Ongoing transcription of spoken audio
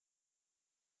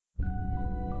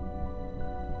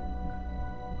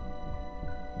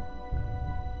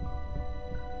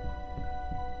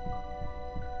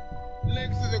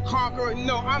as a conqueror.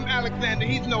 No, I'm Alexander.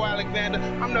 He's no Alexander.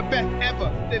 I'm the best ever.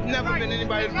 There's never been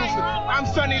anybody as ruthless. I'm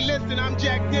Sonny Liston. I'm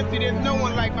Jack Dempsey. There's no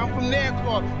one like me. I'm from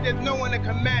Nairclaw. There's no one that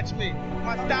can match me.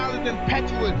 My style is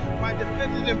impetuous. My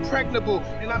defense is impregnable.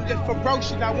 And I'm just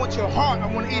ferocious. I want your heart.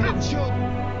 I want to eat your children.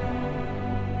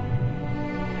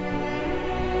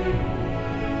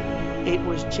 It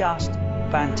was just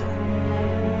banter.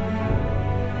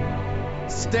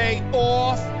 Stay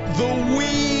off the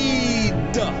weed.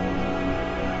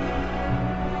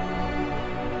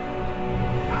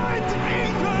 And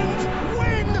England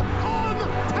win on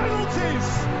penalties.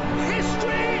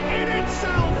 History in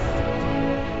itself.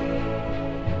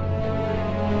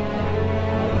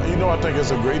 You know, I think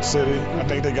it's a great city. I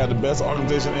think they got the best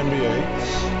organization in the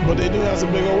NBA, but they do have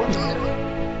some big old winners.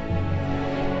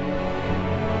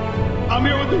 I'm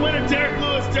here with the winner, Derek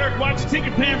Lewis. Derek, why don't you take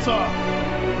your pants off?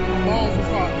 Balls are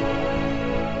fine.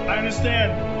 I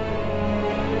understand.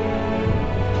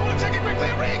 Oh, take it quickly,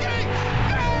 Origi!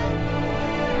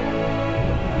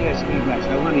 Yes, congrats.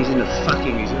 No wonder he's in the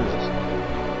fucking reserves.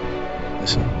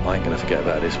 Listen, I ain't going to forget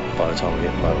about this by the time we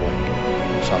get motorway.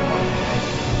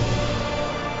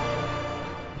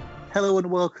 Hello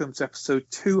and welcome to episode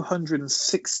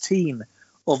 216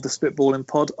 of the Spitballing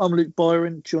Pod. I'm Luke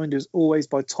Byron, joined as always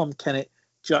by Tom Kennett,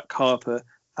 Jack Harper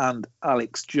and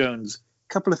Alex Jones.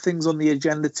 A couple of things on the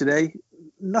agenda today.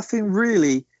 Nothing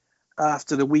really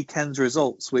after the weekend's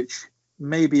results, which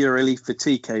may be a relief for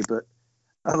TK, but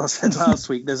as I said last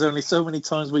week, there's only so many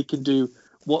times we can do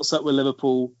what's up with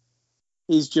Liverpool,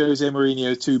 is Jose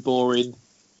Mourinho too boring,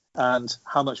 and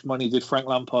how much money did Frank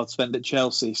Lampard spend at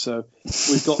Chelsea. So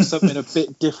we've got something a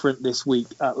bit different this week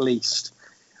at least.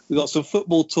 We've got some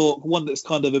football talk, one that's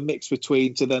kind of a mix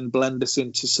between, to then blend us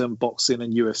into some boxing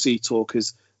and UFC talk,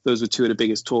 as those were two of the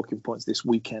biggest talking points this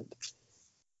weekend.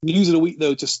 News of the week,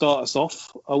 though, to start us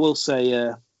off. I will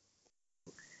say,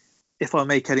 if I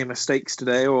make any mistakes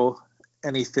today or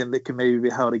anything that can maybe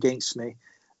be held against me,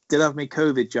 did have my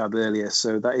COVID jab earlier,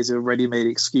 so that is a ready-made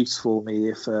excuse for me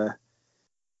if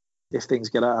things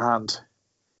get out of hand.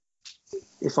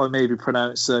 If I maybe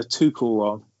pronounce Tuchel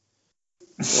wrong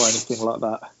or anything like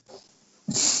that.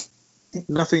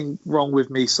 Nothing wrong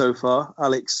with me so far.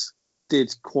 Alex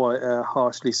did quite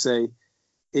harshly say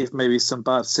if maybe some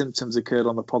bad symptoms occurred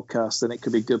on the podcast, then it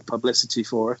could be good publicity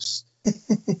for us.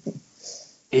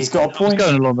 He's got a point.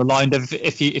 Going along the line of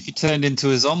if you turned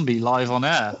into a zombie live on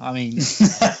air. I mean,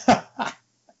 I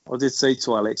did say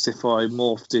to Alex if I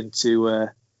morphed into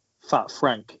Fat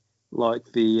Frank,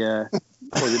 like the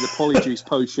Polyjuice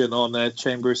potion on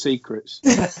Chamber of Secrets.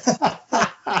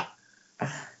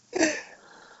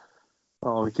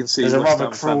 Oh, we can see. There's a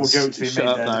rather cruel joke to be made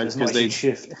there. Now because they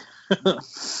shift.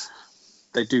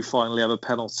 They do finally have a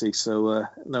penalty, so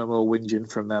no more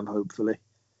whinging from them. Hopefully,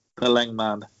 the Leng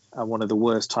man and one of the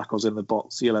worst tackles in the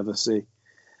box you'll ever see.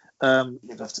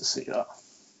 You'd have to see that.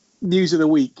 News of the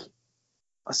week.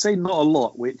 I say not a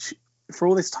lot, which for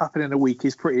all this to happen in a week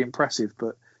is pretty impressive.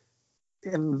 But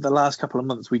in the last couple of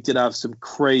months, we did have some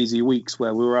crazy weeks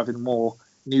where we were having more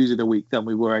news of the week than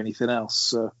we were anything else.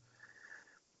 So.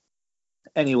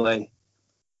 Anyway,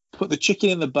 put the chicken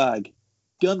in the bag.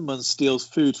 Gunman steals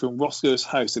food from Roscoe's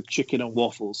house of chicken and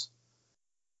waffles.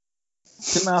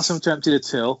 Didn't ask him to empty the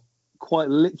till. Quite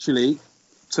literally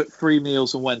took 3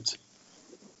 meals and went.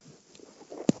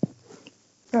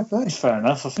 Fair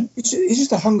enough, I think. He's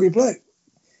just a hungry bloke.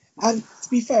 And to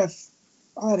be fair, if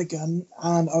I had a gun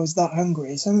and I was that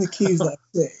hungry, some of the cues that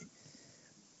I see,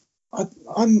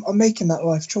 I'm making that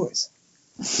life choice.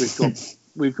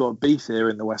 We've got beef here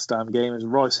in the West Ham game as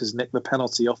Rice has nicked the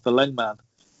penalty off the Leng man.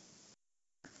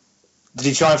 Did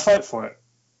he try and fight for it?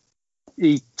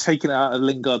 He's taken it out of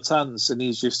Lingard's hands and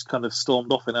he's just kind of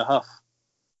stormed off in a huff.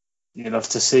 You'd have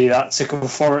to see that tick of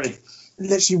authority.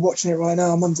 Literally watching it right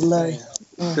now. I'm on delay.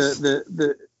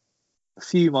 The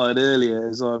fume I had earlier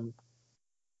is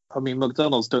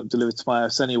McDonald's don't deliver to my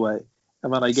house anyway.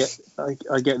 And when I get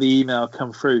the email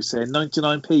come through saying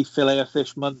 99p fillet of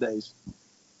fish Mondays.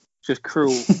 Just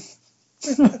cruel.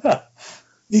 Have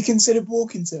you considered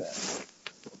walking to it?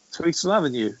 To Eastern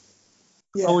Avenue?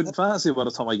 Yeah, I wouldn't fancy it by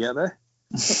the time I get there.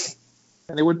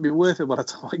 And it wouldn't be worth it by the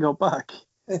time I got back.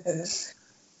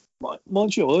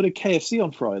 Mind you, I ordered KFC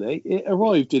on Friday. It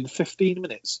arrived in 15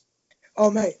 minutes.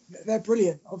 Oh, mate, they're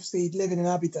brilliant. Obviously, living in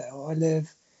Abbeydale, I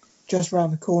live just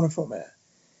around the corner from it.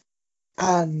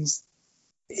 And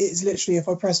it's literally, if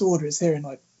I press order, it's here in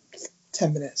like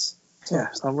 10 minutes. So, yeah,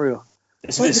 it's unreal.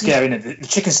 It's a bit scary, isn't it? The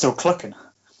chicken's still clucking.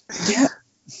 Yeah.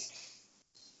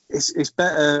 It's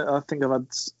better. I think I've had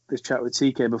this chat with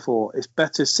TK before. It's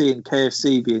better seeing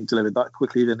KFC being delivered that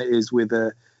quickly than it is with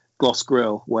a Gloss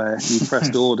Grill, where you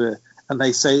press order and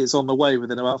they say it's on the way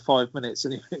within about 5 minutes,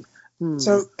 and you think,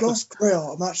 So Gloss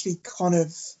Grill, I'm actually kind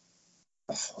of,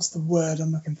 what's the word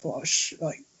I'm looking for?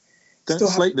 Don't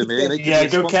slate them here.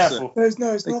 Go careful.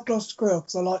 No, it's not Gloss Grill,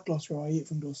 because I like Gloss Grill. I eat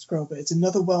from Gloss Grill, but it's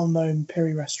another well-known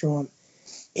Piri restaurant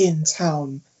in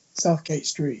town, Southgate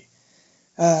Street.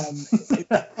 Does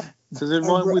it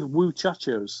rhyme with Woo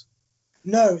Chachos?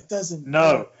 No, it doesn't.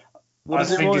 No. What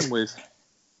does it rhyme with?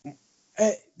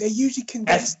 They're usually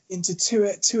condensed into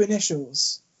two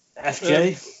initials.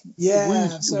 FJ? Yeah.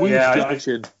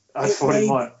 I thought it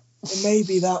might. It may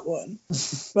be that one.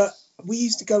 But we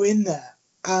used to go in there,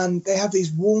 and they have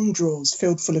these warm drawers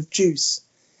filled full of juice,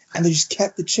 and they just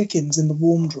kept the chickens in the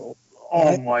warm drawer.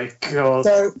 Oh my god!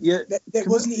 So it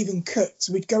wasn't even cooked.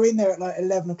 So we'd go in there at like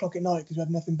 11 o'clock at night because we had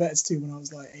nothing better to do when I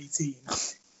was like 18.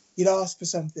 You'd ask for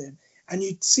something, and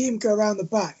you'd see him go around the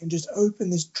back and just open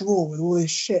this drawer with all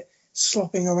this shit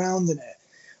slopping around in it,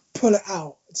 pull it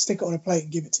out, stick it on a plate,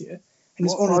 and give it to you. And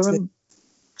it's honestly.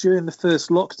 During the first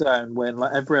lockdown, when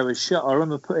like everywhere was shut, I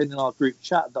remember putting in our group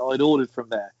chat that I'd ordered from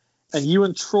there, and you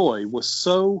and Troy were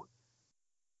so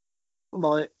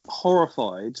like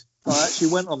horrified. I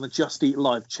actually went on the Just Eat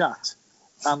Live chat,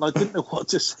 and I didn't know what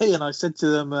to say, and I said to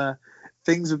them,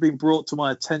 things have been brought to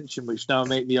my attention which now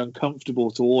make me uncomfortable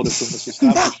to order from this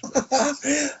establishment.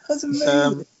 That's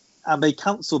amazing. And they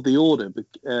cancelled the order, but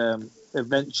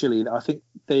eventually I think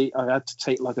I had to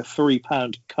take like a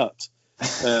 £3 cut,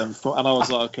 and I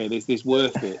was like, okay, this is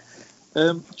worth it.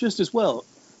 Just as well,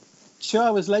 2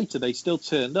 hours later they still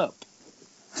turned up,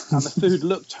 and the food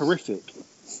looked horrific.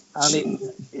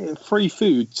 And free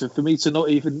food for me to not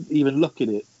even look at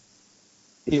it,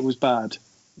 it was bad.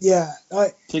 Yeah,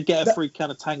 to get a free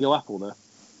can of Tango Apple there.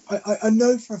 I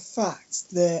know for a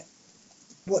fact that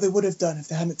what they would have done if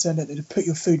they hadn't turned up, they'd have put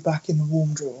your food back in the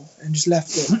warm drawer and just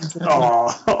left it until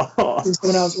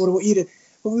someone else ordered what you did.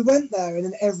 But we went there, and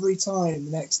then every time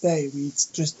the next day we'd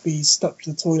just be stuck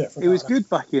to the toilet for. It was good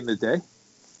back in the day.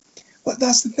 But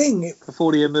that's the thing.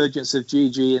 Before the emergence of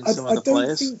GG and some other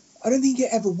players. I don't think it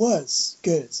ever was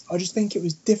good. I just think it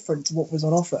was different to what was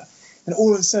on offer. And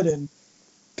all of a sudden,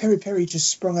 Piri Piri just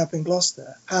sprung up in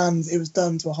Gloucester, and it was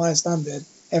done to a higher standard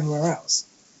everywhere else.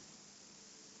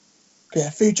 Yeah,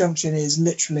 Food Junction is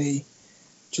literally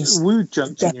just... Woo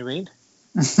Junction, you mean?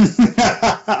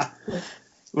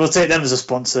 We'll take them as a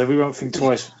sponsor. We won't think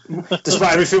twice.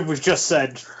 Despite everything we've just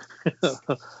said.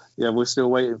 Yeah, we're still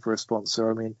waiting for a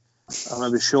sponsor. I mean, I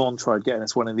remember Sean tried getting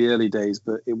us one in the early days,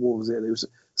 but it was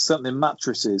something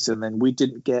mattresses, and then we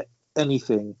didn't get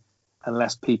anything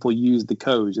unless people used the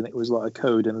code, and it was like a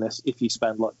code unless if you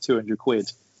spend like 200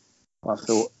 quid. I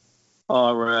thought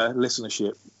our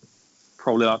listenership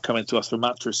probably aren't coming to us for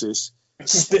mattresses.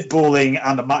 Spitballing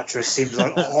and a mattress seems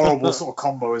like a horrible sort of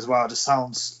combo as well. It just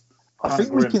sounds... I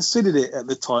think we considered it at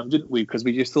the time, didn't we? Because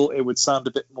we just thought it would sound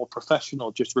a bit more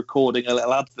professional, just recording a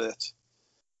little advert.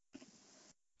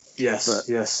 Yes,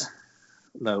 yes.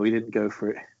 No, we didn't go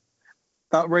for it.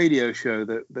 That radio show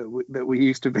that we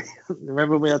used to be.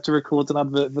 Remember we had to record an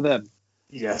advert for them?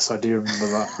 Yes, I do remember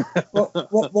that.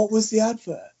 What was the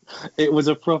advert? It was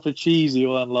a proper cheesy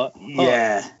one, like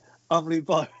yeah. I'm Luke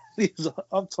Byron.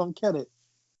 I'm Tom Kennett.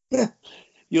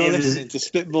 You're listening to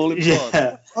Spitballing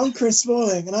Pod. I'm Chris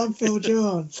Smalling and I'm Phil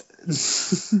Jones.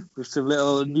 With some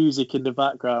little music in the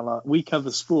background, like we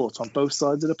cover sport on both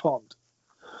sides of the pond.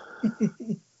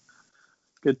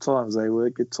 Good times they were,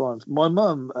 good times. My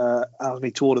mum asked me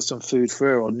to order some food for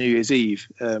her on New Year's Eve.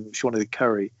 She wanted a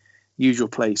curry. Usual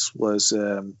place was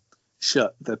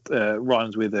shut, that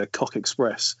rhymes with Cock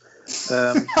Express.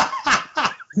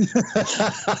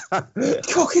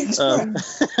 Cock Express!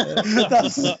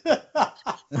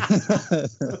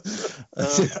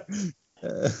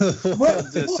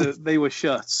 So they were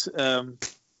shut.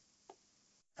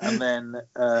 And then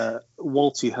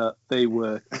Walty Hut, they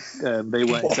weren't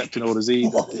accepting orders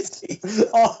either.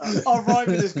 Our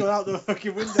rhyming has gone out the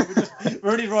fucking window.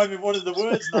 We're only rhyming one of the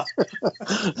words now.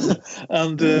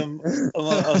 And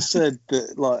I said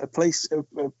that like a place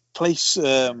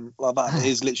like that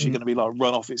is literally going to be like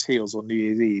run off its heels on New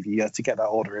Year's Eve. You had to get that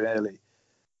order in early.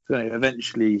 So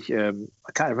eventually,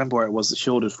 I can't remember where it was that she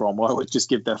ordered from. I would just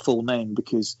give their full name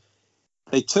because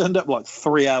they turned up like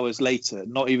 3 hours later,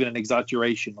 not even an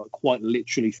exaggeration, like quite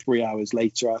literally 3 hours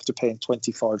later after paying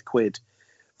 25 quid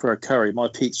for a curry. My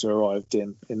pizza arrived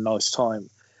in nice time.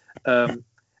 And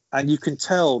you can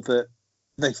tell that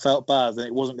they felt bad and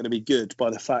it wasn't going to be good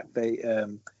by the fact they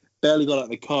barely got out of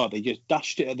the car. They just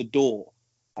dashed it at the door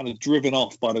and had driven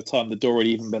off by the time the door had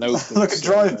even been opened. Like a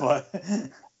drive-by.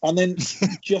 And then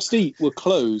Just Eat were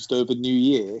closed over New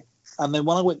Year. And then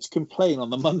when I went to complain on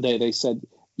the Monday, they said,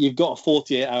 you've got a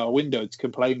 48-hour window to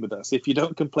complain with us. If you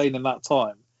don't complain in that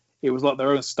time, it was like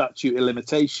their own statute of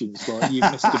limitations. Like, you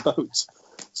missed your boat.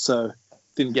 So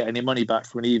didn't get any money back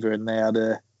from it either, and they had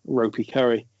a ropey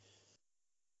curry.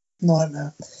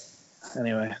 Nightmare.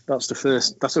 Anyway, that's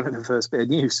only the first bit of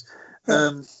news.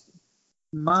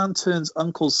 Man turns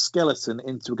uncle's skeleton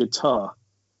into a guitar.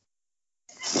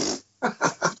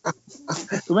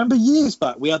 Remember years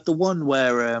back we had the one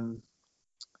where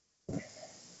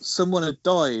someone had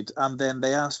died and then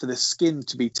they asked for the skin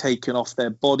to be taken off their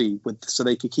body so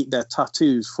they could keep their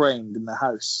tattoos framed in the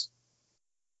house.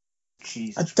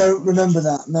 Jesus. I don't remember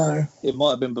that. No. It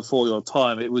might have been before your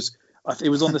time. It was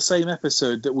on the same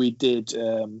episode that we did.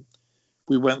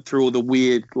 We went through all the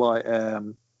weird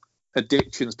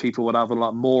addictions people would have,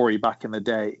 like Maury back in the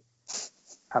day,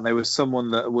 and there was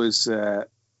someone that was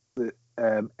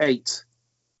ate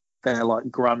their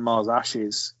like grandma's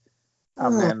ashes,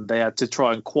 and then they had to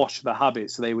try and quash the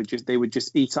habit, so they would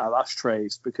just eat out of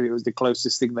ashtrays because it was the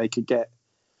closest thing they could get.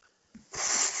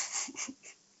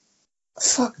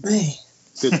 Fuck me.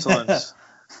 Good times.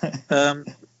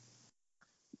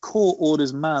 Court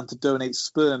orders man to donate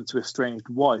sperm to estranged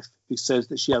wife who says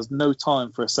that she has no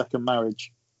time for a second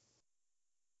marriage.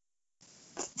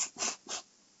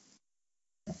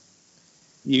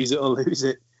 Use it or lose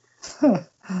it.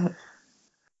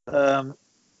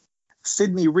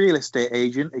 Sydney real estate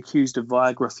agent accused of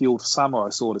Viagra-fueled samurai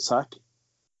sword attack.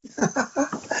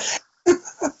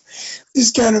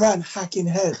 Just going around hacking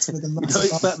heads with a You don't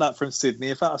expect that from Sydney.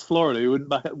 If that was Florida, we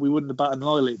wouldn't have batted an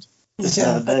eyelid.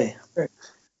 Yeah,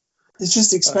 it's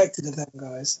just expected of them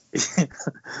guys.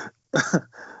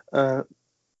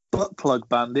 Butt plug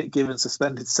bandit given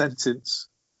suspended sentence.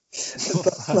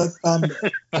 Butt plug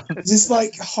bandit. Is this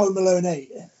like Home Alone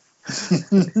 8?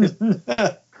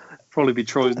 Probably be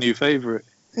Troy's new favourite.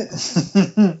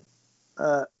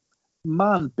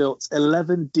 Man built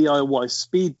 11 DIY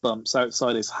speed bumps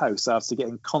outside his house after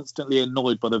getting constantly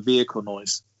annoyed by the vehicle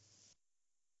noise.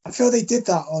 I feel they did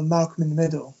that on Malcolm in the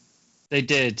Middle. They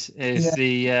did.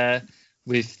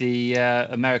 With the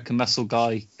American Muscle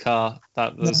Guy car.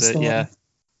 That was it, yeah.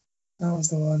 That was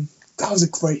the one. That was a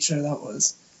great show, that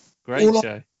was. Great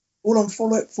show. All on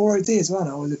 4OD as well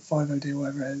now, or is it 5OD,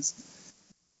 whatever it is.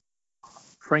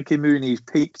 Frankie Mooney's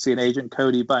peaked in Agent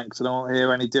Cody Banks. I don't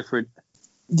hear any different.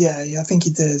 Yeah, I think he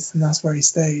did, and that's where he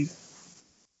stayed.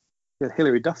 He had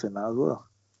Hilary Duff in that as well.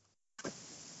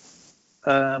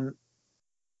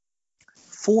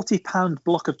 £40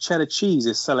 block of cheddar cheese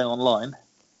is selling online,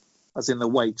 as in the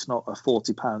weight, not a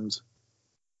 £40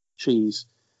 cheese.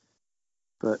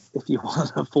 But if you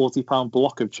want a £40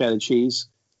 block of cheddar cheese,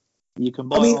 you can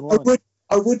buy it online.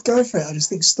 I would go for it. I just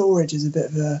think storage is a bit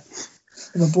of a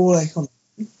ball ache on it.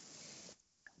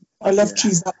 I love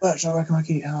cheese that much. I reckon I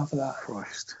could eat half of that.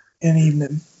 Christ. In an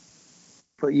evening.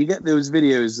 But you get those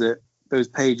videos those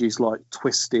pages like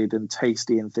Twisted and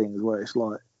Tasty and things where it's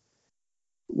like,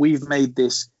 we've made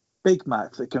this Big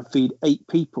Mac that can feed 8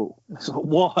 people. It's like,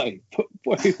 why?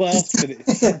 Why are you asking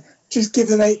it? Just give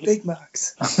them 8 Big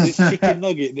Macs. This chicken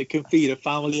nugget that can feed a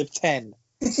family of 10.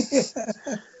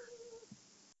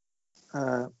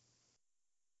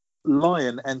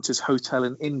 Lion enters hotel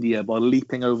in India by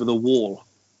leaping over the wall.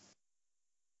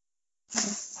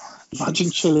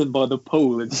 Imagine chilling by the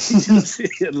pool and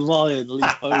see a lion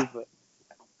leap over.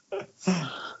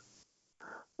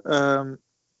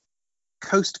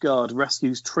 Coast Guard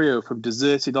rescues trio from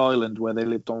deserted island where they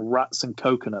lived on rats and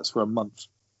coconuts for a month.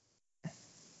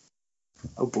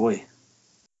 Oh boy.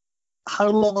 How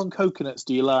long on coconuts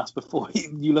do you last before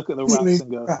you look at the rats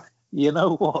and go, you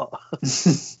know what?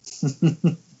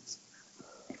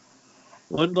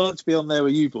 I wouldn't like to be on there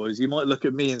with you boys. You might look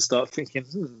at me and start thinking,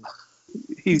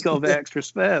 he's got a bit extra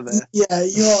spare there. Yeah,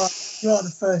 you are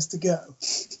the first to go.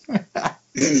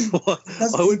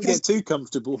 I wouldn't get too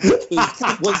comfortable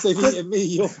because once they've eaten me,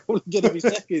 you're probably going to be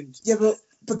second. Yeah, but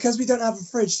because we don't have a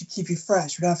fridge to keep you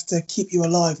fresh, we'd have to keep you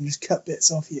alive and just cut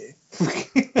bits off you.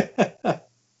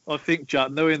 I think,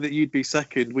 Jack, knowing that you'd be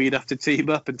second, we'd have to team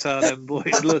up and tell them,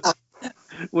 boys, look,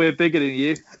 we're bigger than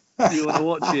you. You want to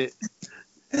watch it?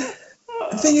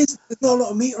 The thing is, there's not a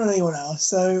lot of meat on anyone else,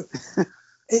 so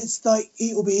it's like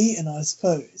eat or be eaten, I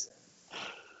suppose.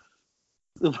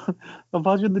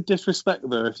 Imagine the disrespect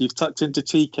though if you've tucked into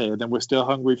TK and then we're still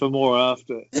hungry for more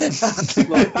after. Like,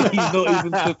 he's not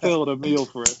even fulfilled a meal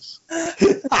for us.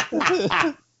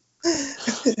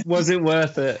 Was it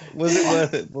worth it? Was it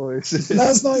worth it, boys?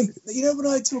 That's like, you know when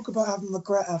I talk about having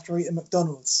regret after eating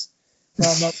McDonald's?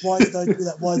 I'm like, why did I do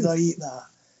that? Why did I eat that?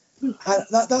 And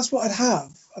that's what I'd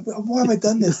have. Why have I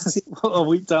done this? A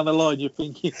week down the line, you're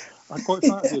thinking, I quite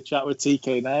fancy a chat with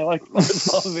TK now. I'm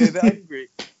being angry.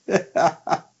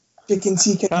 Chicken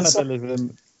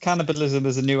TK. Cannibalism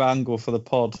is a new angle for the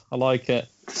pod. I like it.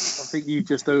 I think you've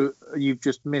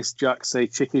just missed Jack say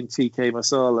chicken TK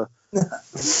masala.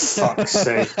 Fuck's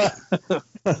sake.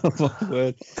 My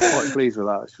word. Quite pleased with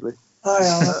that, actually.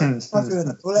 I'm happy with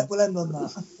it. We'll end on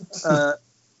that.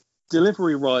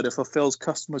 Delivery rider fulfills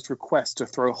customer's request to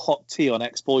throw hot tea on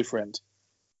ex-boyfriend.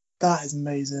 That is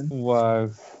amazing. Wow.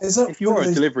 If you're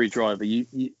a delivery driver, you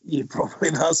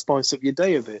probably that spice up your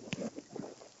day a bit.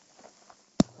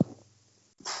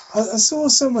 I saw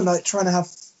someone like trying to have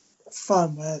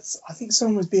fun where I think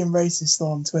someone was being racist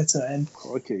on Twitter, and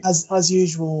as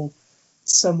usual,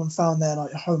 someone found their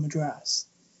like home address.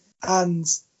 And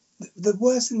the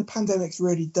worst thing the pandemic's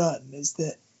really done is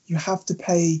that you have to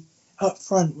pay up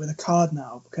front with a card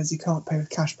now because you can't pay with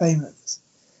cash payments.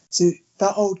 So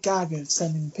that old gag of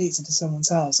sending the pizza to someone's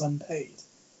house unpaid,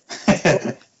 I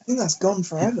think that's gone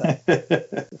forever.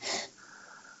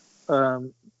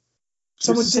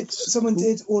 Someone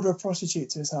did order a prostitute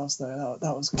to his house though.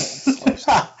 That was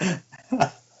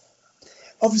great.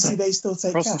 Obviously, they still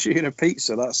take prostitute and a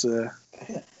pizza. That's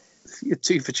you're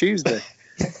two for Tuesday.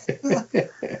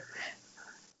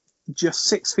 Just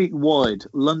 6 feet wide,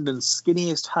 London's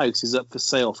skinniest house is up for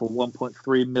sale for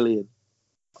 1.3 million.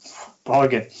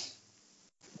 Bargain.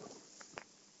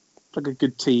 Like a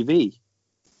good TV.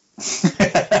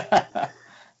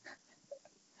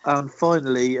 And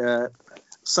finally,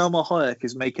 Salma Hayek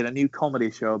is making a new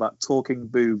comedy show about talking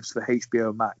boobs for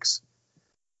HBO Max.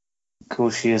 Of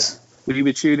course she is. Will you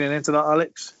be tuning into that,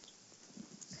 Alex?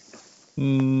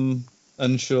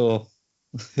 Unsure.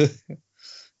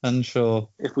 Unsure.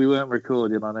 If we weren't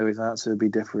recording, I know his answer would be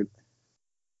different.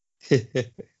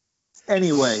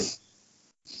 Anyway,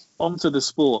 on to the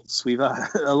sports. We've had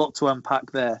a lot to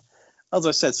unpack there. As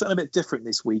I said, something a bit different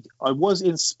this week. I was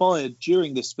inspired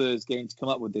during the Spurs game to come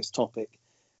up with this topic,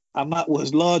 and that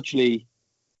was largely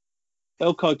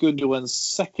Ilkay Gundogan's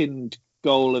second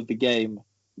goal of the game,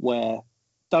 where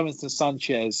Davinson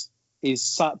Sanchez is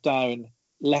sat down,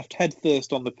 left head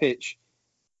first on the pitch.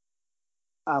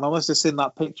 And I must have seen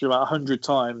that picture about 100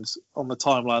 times on the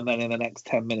timeline then in the next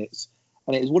 10 minutes.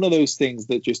 And it was one of those things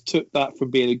that just took that from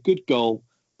being a good goal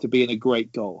to being a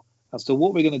great goal. And so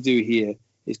what we're going to do here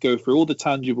is go through all the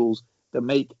tangibles that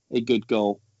make a good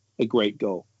goal a great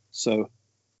goal. So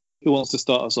who wants to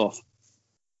start us off?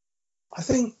 I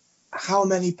think how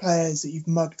many players that you've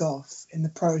mugged off in the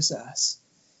process.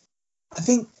 I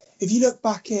think if you look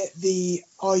back at the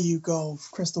RU goal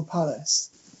for Crystal Palace,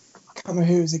 I can't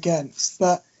remember who it was against,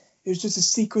 but it was just a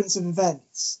sequence of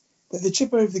events. That the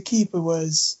chip over the keeper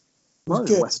was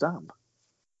good. West Ham.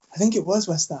 I think it was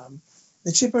West Ham.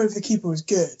 The chip over the keeper was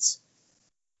good,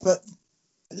 but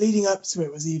leading up to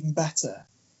it was even better.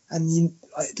 And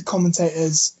the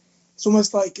commentators, it's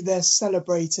almost like they're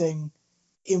celebrating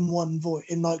in one voice,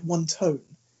 in like one tone.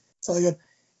 So they're going,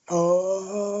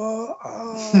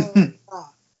 that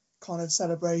kind of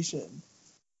celebration.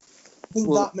 I think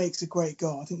that makes a great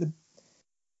goal. I think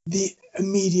the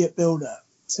immediate build-up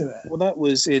to it. Well, that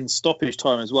was in stoppage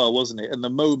time as well, wasn't it? And the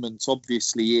moment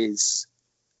obviously is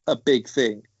a big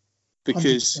thing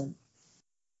because 100%.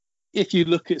 If you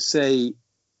look at, say,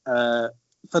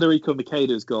 Federico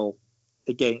Makeda's goal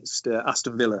against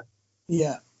Aston Villa,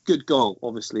 good goal,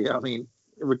 obviously. I mean,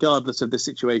 regardless of the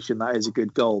situation, that is a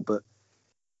good goal. But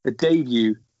the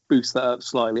debut boosts that up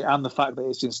slightly, and the fact that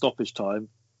it's in stoppage time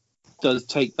does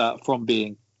take that from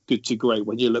being good to great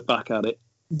when you look back at it.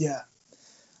 Yeah.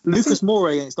 Lucas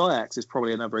Moura against Ajax is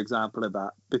probably another example of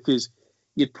that, because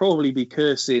you'd probably be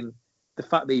cursing the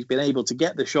fact that he's been able to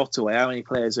get the shot away, how many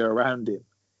players are around him.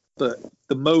 But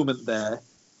the moment there,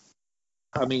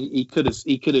 I mean, he could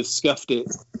have scuffed it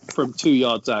from 2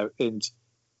 yards out, and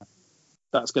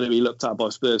that's going to be looked at by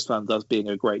Spurs fans as being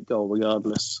a great goal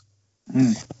regardless.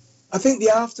 I think the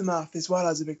aftermath as well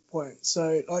has a big point.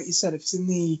 So, like you said, if it's in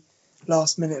the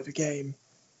last minute of a game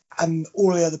and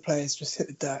all the other players just hit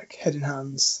the deck, head in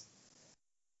hands,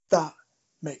 that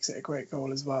makes it a great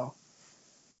goal as well.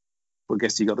 Well, I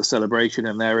guess you got the celebration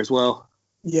in there as well.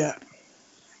 Yeah.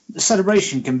 The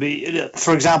celebration can be,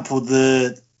 for example,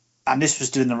 and this was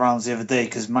doing the rounds the other day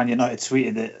because Man United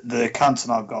tweeted it, the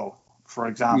Cantona goal, for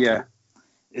example. Yeah.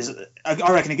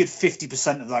 I reckon a good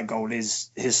 50% of that goal is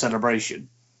his celebration.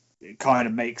 It kind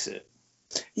of makes it.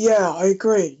 Yeah, I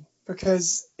agree.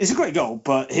 Because it's a great goal,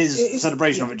 but his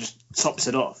celebration of it just tops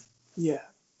it off. Yeah,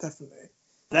 definitely.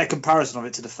 Their comparison of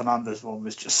it to the Fernandes one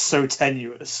was just so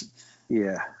tenuous.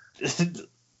 Yeah.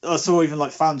 I saw even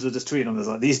like fans were just tweeting on this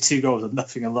like these two goals are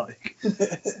nothing alike.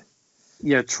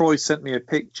 Yeah, Troy sent me a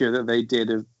picture that they did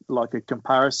of like a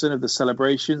comparison of the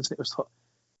celebrations. It was like,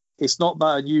 it's not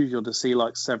that unusual to see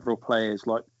like several players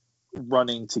like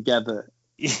running together.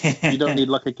 You don't need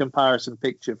like a comparison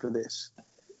picture for this.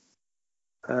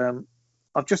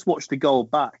 I've just watched the goal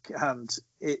back, and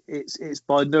it's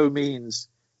by no means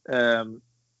a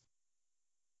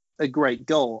great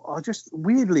goal. I just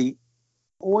weirdly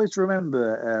always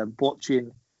remember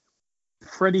watching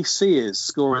Freddie Sears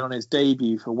scoring on his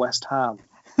debut for West Ham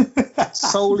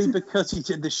solely because he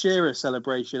did the Shearer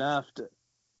celebration after.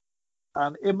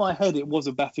 And in my head, it was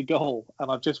a better goal. And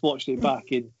I've just watched it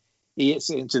back, and he hits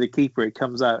it into the keeper. It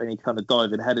comes out, and he kind of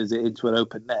diving headers it into an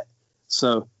open net.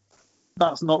 So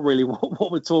that's not really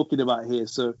what we're talking about here.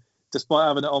 So despite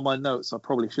having it on my notes, I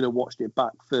probably should have watched it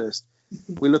back first.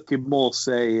 We're looking more,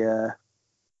 say, the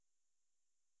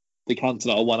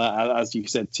Cantona one, as you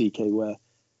said, TK, where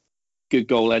good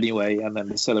goal anyway, and then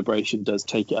the celebration does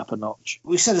take it up a notch.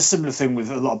 We said a similar thing with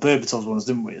a lot of Berbatov's ones,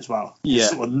 didn't we, as well? Yeah.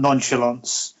 Sort of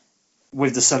nonchalance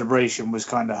with the celebration was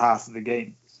kind of half of the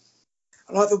game.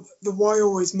 I like the Why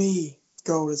Always Me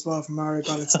goal as well from Mario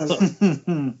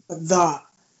Balotelli.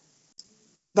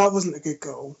 That wasn't a good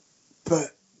goal, but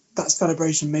that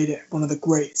celebration made it one of the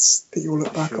greats that you'll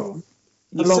look back on.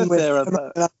 Along with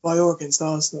that Bayor against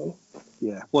Arsenal.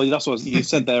 Yeah, well, that's what you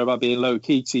said there about being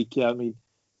low-key, TK. I mean,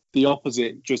 the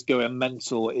opposite, just going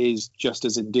mental, is just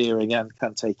as endearing and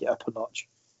can take it up a notch.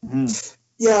 Mm.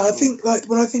 Yeah, I think like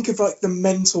when I think of like the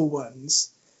mental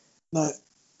ones, like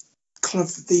kind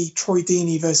of the Troy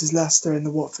Deeney versus Leicester in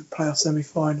the Watford playoff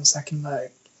semi-final second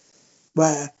leg,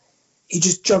 where he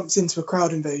just jumps into a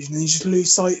crowd invasion and you just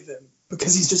lose sight of him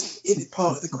because he's just in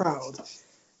part of the crowd.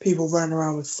 People running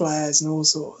around with flares and all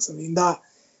sorts. I mean,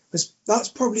 that's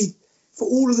probably, for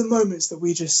all of the moments that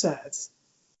we just said,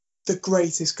 the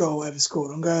greatest goal ever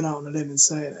scored. I'm going out on a limb and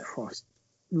saying it. Christ.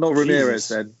 Not Ramirez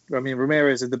then. I mean,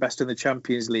 Ramirez is the best in the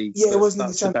Champions League. Yeah, it wasn't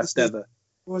in the Champions League. It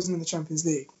wasn't in the Champions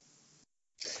League.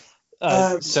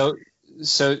 So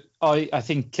I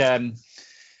think a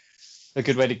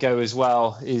good way to go as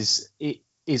well is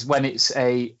when it's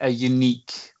a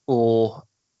unique or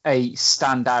a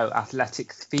standout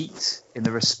athletic feat, in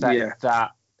the respect that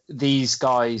these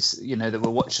guys, that we're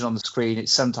watching on the screen,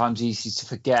 it's sometimes easy to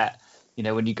forget,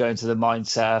 when you go into the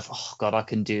mindset of, oh God, I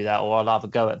can do that, or I'll have a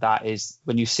go at that, is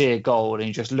when you see a goal and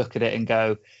you just look at it and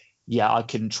go, yeah, I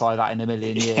can try that in a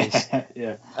million years.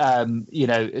 Yeah.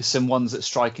 Some ones that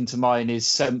strike into mind is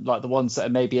some like the ones that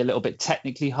are maybe a little bit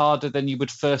technically harder than you would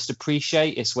first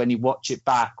appreciate. It's when you watch it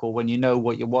back or when you know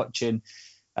what you're watching.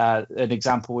 An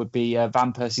example would be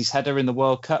Van Persie's header in the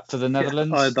World Cup for the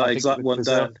Netherlands. I had that exact one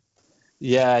down.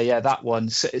 Yeah, that one.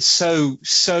 So it's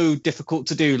so difficult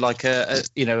to do. Like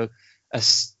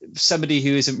somebody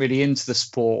who isn't really into the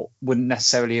sport wouldn't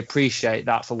necessarily appreciate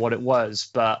that for what it was,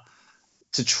 but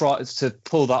to try to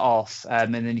pull that off,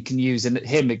 and then you can use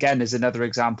him again as another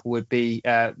example would be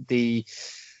the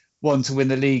one to win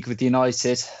the league with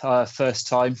United first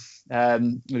time.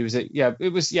 When he was at United,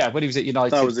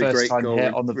 that was first a great time goal,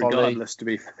 hit on the volley. Regardless, to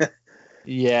be fair.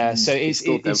 Yeah, so it's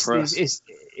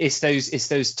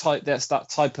that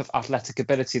type of athletic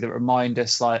ability that remind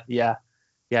us, like,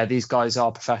 these guys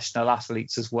are professional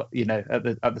athletes as well, at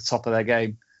the top of their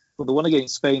game. Well, the one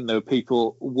against Spain, though,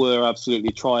 people were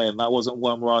absolutely trying. That wasn't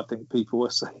one where I think people were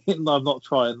saying, no, I'm not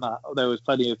trying that. There was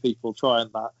plenty of people trying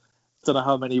that. Don't know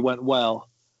how many went well.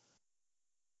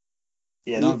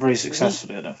 Yeah, not very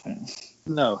successfully, I don't think.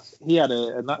 No, he had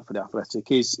a knack for the athletic.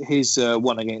 His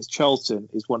one against Charlton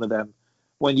is one of them.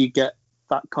 When you get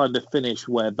that kind of finish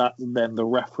where that's then the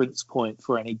reference point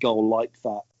for any goal like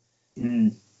that.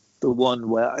 Mm. The one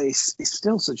where it's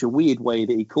still such a weird way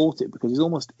that he caught it, because he's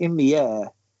almost in the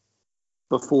air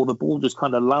before the ball just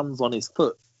kind of lands on his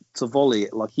foot to volley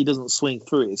it. Like, he doesn't swing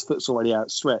through it. His foot's already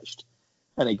outstretched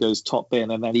and it goes top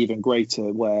in. And then even greater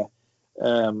where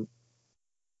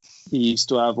he used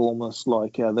to have almost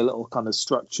like the little kind of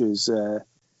structures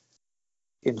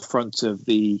in front of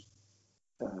the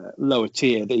lower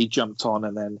tier that he jumped on,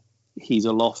 and then he's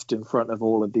aloft in front of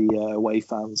all of the away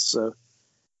fans. So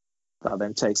that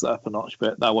then takes that up a notch.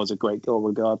 But that was a great goal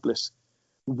regardless.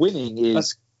 Winning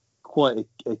is quite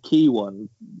a key one,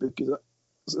 because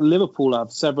Liverpool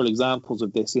have several examples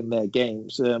of this in their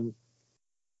games. I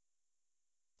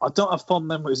don't have fond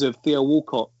memories of Theo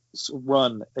Walcott's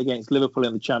run against Liverpool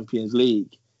in the Champions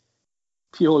League,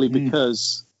 purely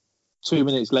because 2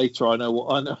 minutes later I know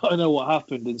what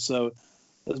happened, and so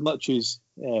as much as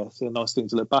it's a nice thing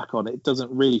to look back on, it doesn't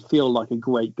really feel like a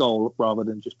great goal rather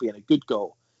than just being a good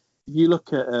goal. If you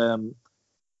look at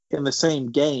in the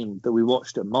same game that we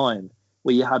watched at mine,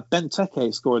 where you had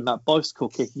Benteke scoring that bicycle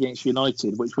kick against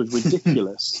United, which was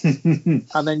ridiculous.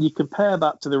 And then you compare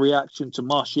that to the reaction to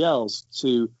Martial's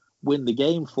to win the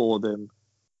game for them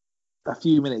a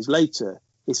few minutes later.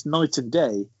 It's night and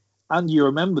day. And you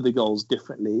remember the goals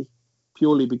differently,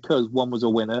 purely because one was a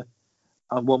winner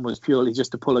and one was purely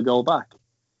just to pull a goal back.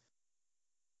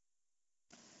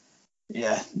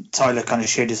 Yeah, Tyler kind of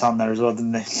showed his hand there as well,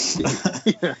 didn't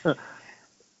he? Yeah.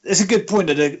 It's a good point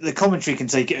that the commentary can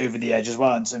take it over the edge as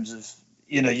well in terms of,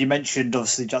 you mentioned,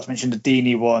 obviously, Jack's mentioned the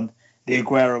Deeney one, the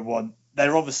Aguero one.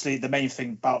 They're obviously, the main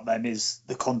thing about them is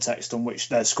the context on which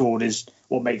they're scored is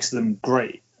what makes them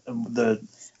great and the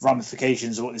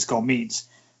ramifications of what this goal means.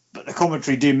 But the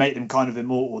commentary do make them kind of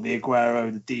immortal, the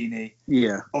Aguero, the Deeney.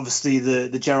 Yeah. Obviously,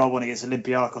 the Gerrard one against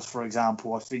Olympiacos, for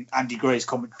example, I think Andy Gray's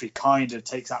commentary kind of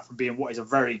takes that from being what is a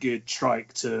very good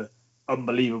strike to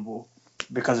unbelievable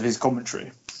because of his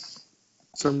commentary.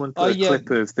 Someone put a clip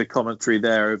of the commentary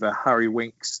there over Harry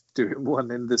Winks doing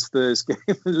one in the Spurs game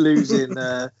and losing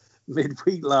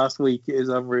midweek last week. It is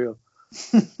unreal.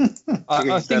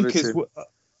 I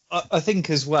think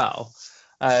as well,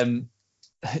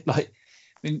 like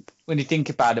when you think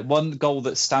about it, one goal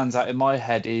that stands out in my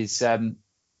head is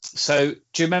so do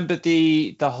you remember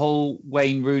the whole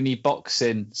Wayne Rooney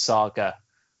boxing saga?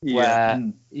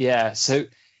 So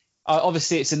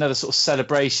obviously it's another sort of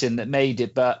celebration that made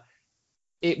it, but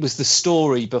it was the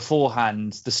story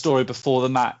beforehand, the story before the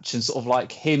match, and sort of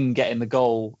like him getting the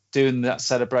goal, doing that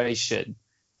celebration.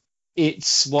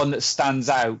 It's one that stands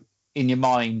out in your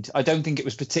mind. I don't think it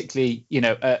was particularly,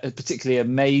 a particularly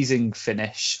amazing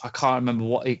finish. I can't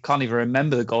even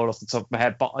remember the goal off the top of my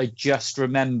head, but I just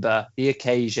remember the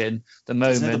occasion, the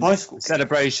moment, the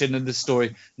celebration, and the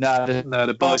story. No,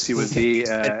 the bicycle was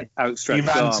the outstretched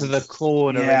arms. He ran to the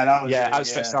corner.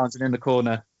 Outstretched arms and in the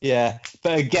corner. Yeah,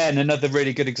 but again, another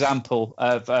really good example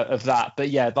of that. But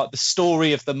yeah, like the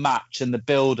story of the match and the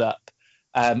build-up.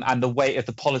 And the weight of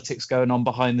the politics going on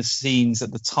behind the scenes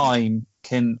at the time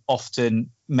can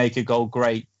often make a goal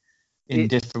great in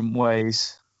different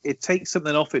ways. It takes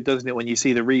something off it, doesn't it, when you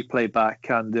see the replay back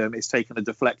and it's taken a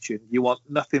deflection. You want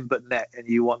nothing but net and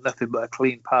you want nothing but a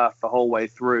clean path the whole way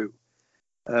through.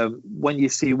 When you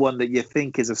see one that you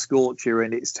think is a scorcher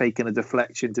and it's taken a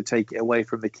deflection to take it away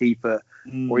from the keeper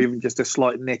or even just a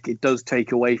slight nick, it does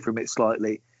take away from it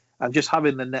slightly. And just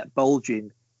having the net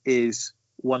bulging is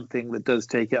one thing that does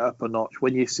take it up a notch.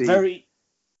 When you see carry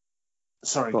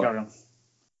on.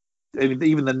 I mean,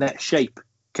 even the net shape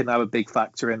can have a big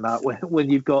factor in that. When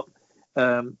you've got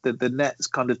the net's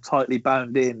kind of tightly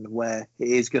bound in, where it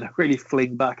is going to really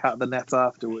fling back out the net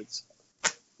afterwards.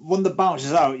 One that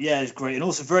bounces out, is great, and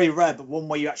also very rare. But one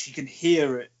where you actually can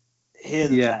hear the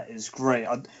net is great.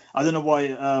 I don't know why.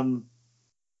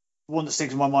 One that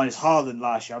sticks in my mind is Haaland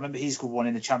last year. I remember he scored one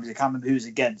in the Champions League. I can't remember who it was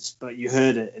against, but you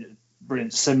heard it.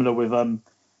 Brilliant. Similar with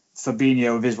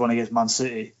Fabinho with his one against Man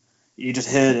City. You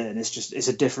just heard it and it's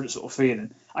a different sort of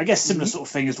feeling. I guess similar sort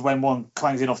of thing as when one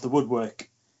clangs in off the woodwork.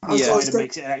 It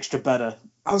makes it extra better.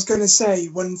 I was going to say,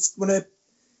 when a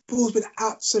ball's been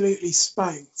absolutely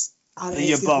spanked. And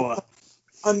the Yeboah.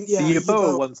 The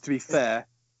Yeboah ones, to be fair,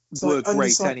 were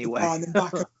great anyway.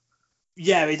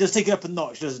 Yeah, he does take it up a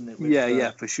notch, doesn't it?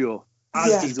 With, for sure.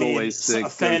 He's always the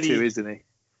go-to, isn't he?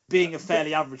 Being a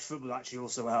fairly average footballer actually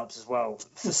also helps as well.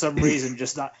 For some reason,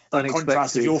 just that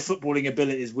contrast of your footballing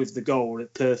abilities with the goal,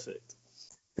 it's perfect.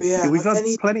 Yeah, we've had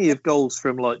plenty of goals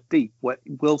from like deep.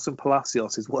 Wilson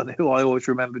Palacios is one who I always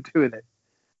remember doing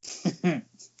it.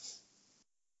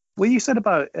 Well, you said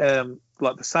about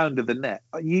like the sound of the net.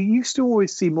 You used to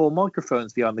always see more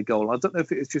microphones behind the goal. I don't know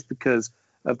if it was just because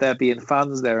of there being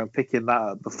fans there and picking that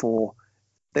up before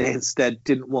they instead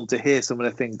didn't want to hear some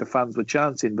of the things the fans were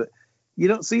chanting, but you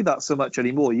don't see that so much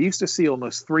anymore. You used to see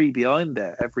almost 3 behind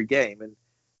there every game, and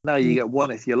now you get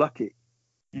 1 if you're lucky.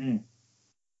 Because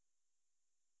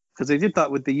they did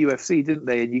that with the UFC, didn't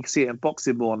they? And you can see it in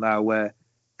boxing more now, where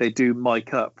they do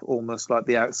mic up almost like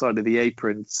the outside of the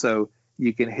apron, so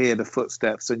you can hear the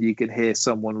footsteps and you can hear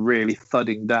someone really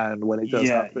thudding down when it does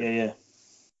happen. Yeah.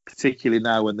 Particularly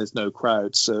now when there's no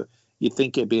crowd. So you'd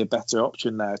think it'd be a better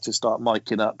option now to start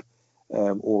micing up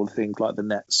all the things like the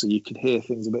net, so you can hear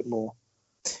things a bit more.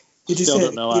 Still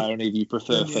don't know how any of you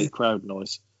prefer fake crowd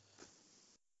noise.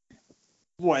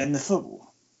 What, in the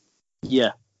football?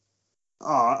 Yeah.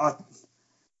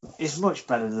 It's much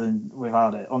better than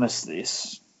without it, honestly.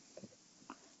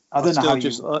 I don't know how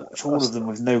you watch all of them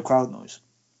with no crowd noise.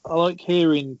 I like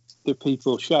hearing the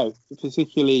people shout,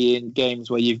 particularly in games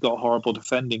where you've got horrible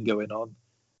defending going on.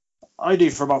 I do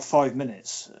for about 5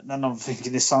 minutes, and then I'm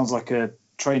thinking this sounds like a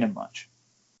training match.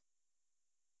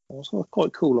 was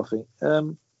quite cool, I think.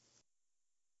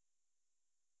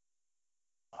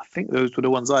 I think those were the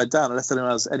ones I had down, unless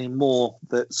anyone has any more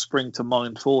that spring to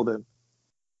mind for them.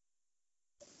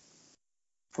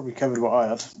 Probably covered what I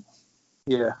had.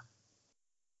 Yeah.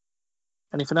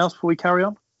 Anything else before we carry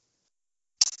on?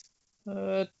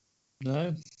 No.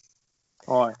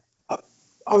 All right.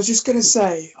 I was just going to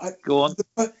say, go on.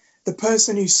 The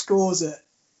person who scores it.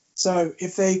 So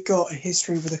if they got a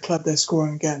history with a club they're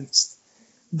scoring against,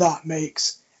 that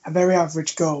makes a very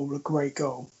average goal a great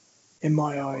goal, in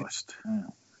my eyes.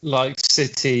 Like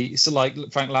City, so like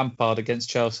Frank Lampard against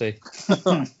Chelsea.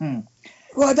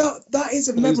 Well, that is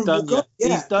a memorable goal.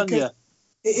 Yeah, he's done you.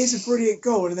 It is a brilliant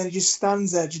goal, and then he just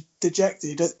stands there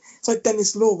dejected. It's like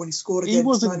Dennis Law when he scored against. He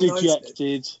wasn't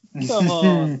dejected. Come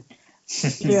on.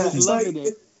 Yeah,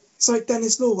 it's like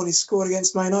Dennis Law when he scored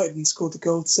against Man United and scored the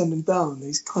goal to send him down.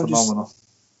 He's kind of just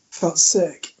felt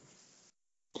sick.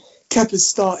 Kepa's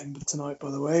starting tonight, by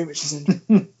the way, which is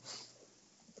interesting.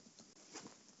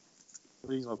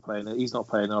 He's not playing it. He's not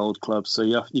playing an old club, so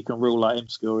you can rule out him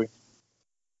scoring.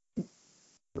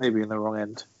 Maybe in the wrong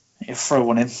end. You throw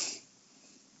one in.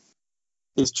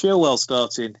 Is Chilwell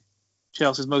starting?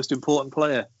 Chelsea's most important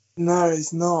player. No,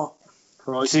 he's not.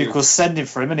 Tuchel's sending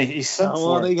for him, and he's sent for him.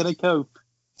 How are they going to cope?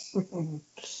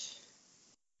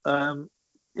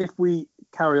 If we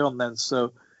carry on then,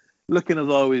 so looking as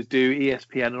I always do,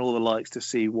 ESPN and all the likes to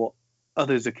see what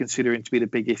others are considering to be the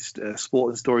biggest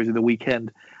sporting stories of the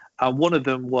weekend. And one of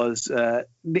them was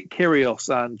Nick Kyrgios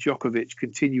and Djokovic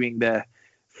continuing their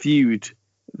feud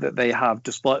that they have,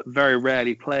 despite very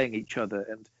rarely playing each other.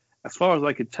 And as far as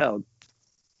I could tell,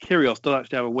 Kyrgios does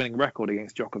actually have a winning record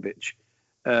against Djokovic,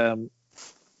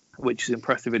 which is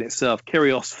impressive in itself.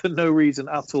 Kyrgios, for no reason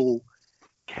at all,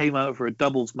 came out for a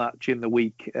doubles match in the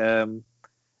week and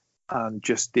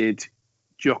just did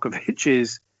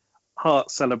Djokovic's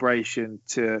heart celebration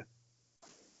to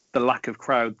the lack of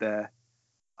crowd there.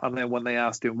 And then when they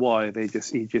asked him why,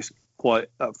 he just quite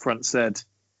upfront said,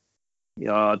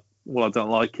 "Yeah, well, I don't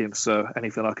like him, so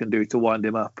anything I can do to wind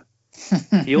him up."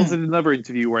 He also did another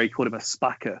interview where he called him a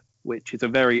spacker, which is a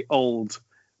very old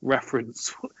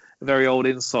reference, a very old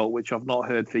insult, which I've not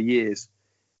heard for years.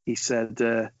 He said,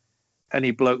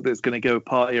 any bloke that's going to go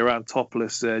party around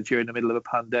topless during the middle of a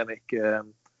pandemic,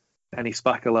 any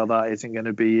spacker like that isn't going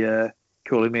to be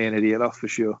calling me an idiot, that's for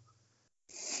sure.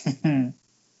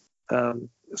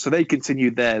 So they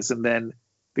continued theirs, and then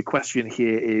the question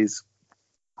here is,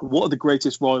 what are the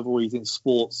greatest rivalries in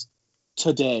sports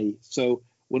today? So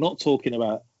we're not talking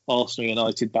about Arsenal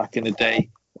United back in the day,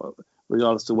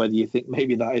 regardless of whether you think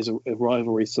maybe that is a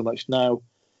rivalry so much now,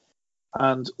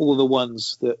 and all the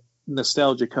ones that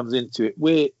nostalgia comes into it.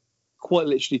 We're quite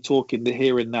literally talking the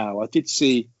here and now. I did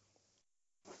see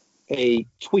a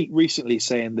tweet recently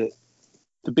saying that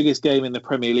the biggest game in the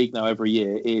Premier League now every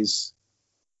year is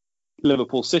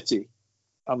Liverpool City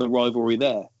and the rivalry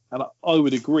there. And I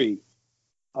would agree.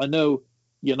 I know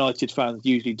United fans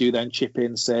usually do then chip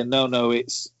in saying, no,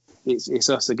 it's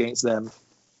us against them.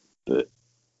 But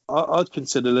I'd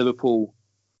consider Liverpool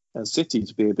and City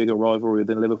to be a bigger rivalry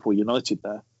than Liverpool United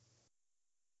there.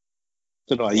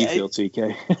 Don't know how you feel,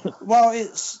 TK. Well,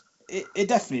 it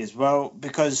definitely is. Well,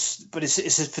 but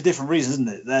it's for different reasons, isn't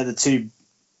it? They're the two,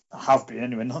 have been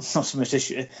anyway, not so much this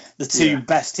year, the two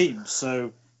best teams.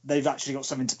 So they've actually got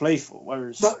something to play for.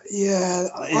 Whereas,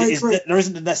 I agree. There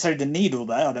isn't necessarily the needle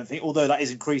there, I don't think, although that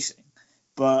is increasing.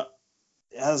 But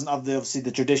it hasn't had obviously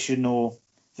the traditional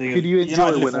thing. Who do you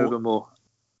enjoy a win over more?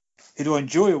 Who do I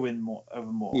enjoy a win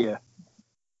over more? Yeah,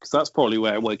 because that's probably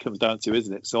where it comes down to,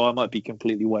 isn't it? So I might be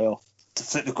completely way off. To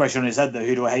flip the question on his head, though,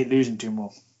 who do I hate losing to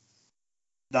more?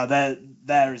 Now,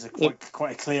 there is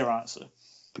quite a clear answer.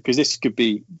 Because this could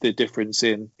be the difference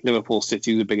in Liverpool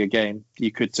City, the bigger game.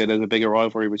 You could say there's a bigger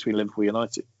rivalry between Liverpool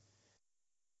United.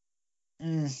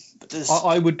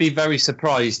 I would be very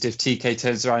surprised if TK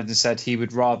turns around and said he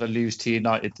would rather lose to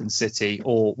United than City,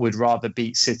 or would rather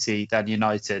beat City than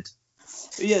United.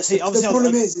 Yeah, see, obviously, the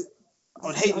problem is, I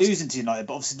would hate losing to United,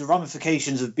 but obviously the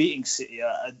ramifications of beating City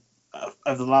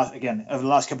over the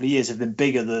last couple of years have been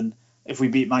bigger than if we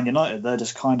beat Man United. They're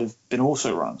just kind of been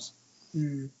also runs.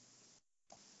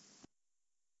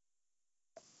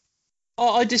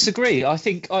 I disagree. I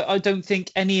don't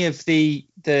think any of the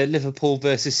Liverpool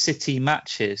versus City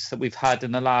matches that we've had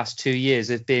in the last 2 years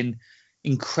have been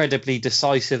incredibly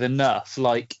decisive enough.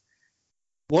 Like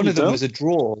one of them was a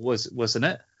draw, wasn't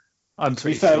it? I'm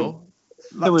pretty sure.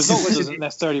 The result doesn't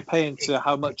necessarily play into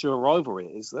how much of a rivalry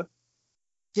it is, though.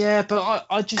 Yeah, but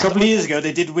I just... A couple of years ago,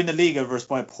 they did win the league over us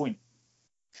by a point.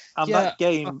 And that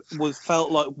game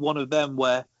felt like one of them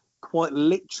where quite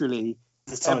literally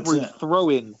every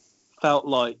throw-in felt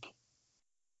like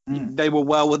they were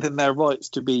well within their rights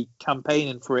to be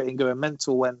campaigning for it and going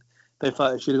mental when they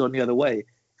felt it should have gone the other way.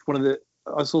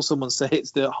 I saw someone say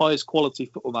it's the highest quality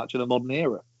football match in the modern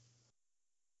era.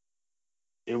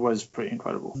 It was pretty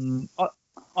incredible.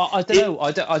 I don't know.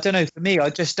 I don't know. For me, I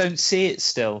just don't see it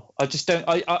still. I just don't.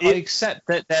 I accept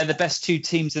that they're the best two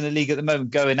teams in the league at the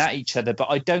moment going at each other, but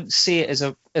I don't see it as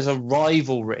a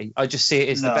rivalry. I just see it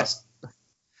as the best.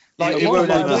 Like it won't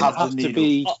ever have to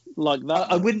be like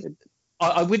that. I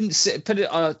wouldn't put it.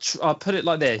 I'll put it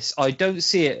like this. I don't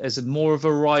see it as more of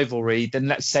a rivalry than,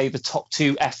 let's say, the top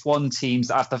two F1 teams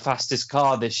that have the fastest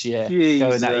car this year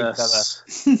going at each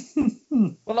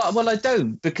other. Well, I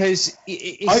don't, because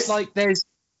it's like there's.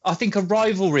 I think a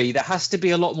rivalry, there has to be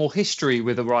a lot more history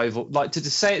with a rival. Like to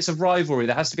say it's a rivalry,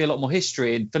 there has to be a lot more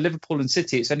history. And for Liverpool and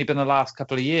City, it's only been the last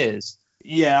couple of years.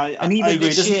 Yeah, I agree.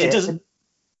 It doesn't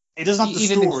have the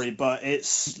story, if, but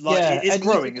it's like it's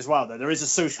growing as well. Though there is a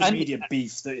social media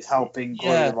beef that is helping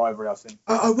grow the rivalry. I think.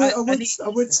 I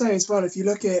would say as well, if you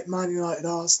look at Man United,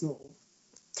 Arsenal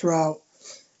throughout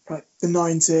like the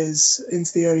 90s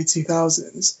into the early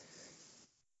 2000s,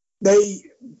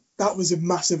 that was a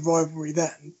massive rivalry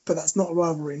then, but that's not a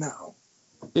rivalry now.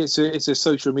 It's a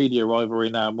social media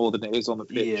rivalry now more than it is on the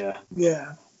pitch.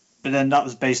 Yeah. But then that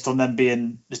was based on them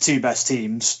being the two best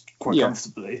teams quite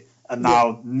comfortably. And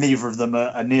now neither of them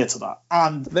are near to that.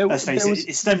 And let's face it,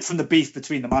 it stemmed from the beef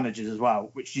between the managers as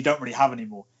well, which you don't really have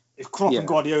anymore. If Klopp and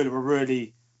Guardiola were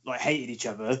really hated each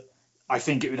other, I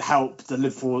think it would help the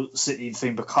Liverpool City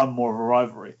thing become more of a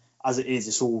rivalry. As it is,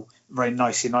 it's all very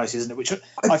nicey, isn't it? Which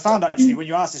I found actually when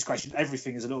you ask this question,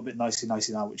 everything is a little bit nicey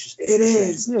now, which is it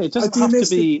is. Yeah, it doesn't have to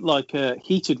be like a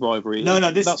heated rivalry. No,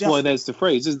 that's why there's the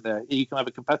phrase, isn't there? You can have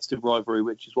a competitive rivalry,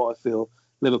 which is what I feel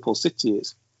Liverpool City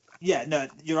is. Yeah, no,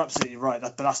 you're absolutely right.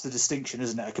 But that's the distinction,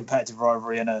 isn't it? A competitive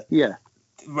rivalry and a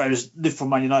Whereas Liverpool,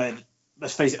 Man United,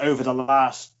 let's face it, over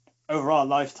our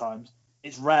lifetimes,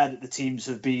 it's rare that the teams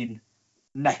have been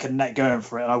neck and neck going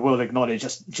for it. And I will acknowledge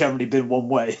it's generally been one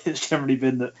way. It's generally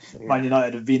been that Man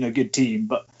United have been a good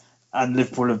team, and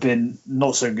Liverpool have been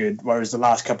not so good. Whereas the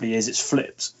last couple of years, it's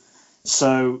flipped.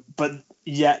 So, but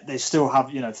yet they still have,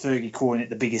 Fergie calling it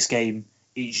the biggest game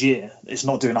each year. It's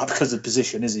not doing that because of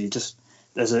position, is he? Just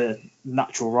there's a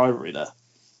natural rivalry there.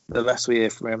 The less we hear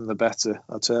from him, the better,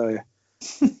 I'll tell you.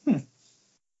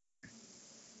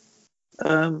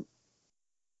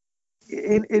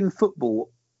 In football,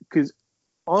 because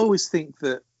I always think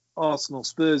that Arsenal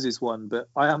Spurs is one, but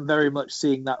I am very much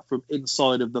seeing that from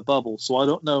inside of the bubble. So I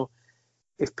don't know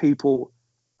if people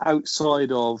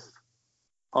outside of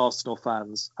Arsenal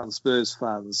fans and Spurs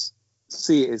fans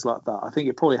see it as like that. I think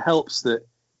it probably helps that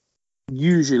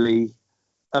usually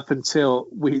up until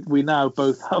we now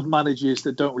both have managers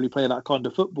that don't really play that kind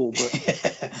of football,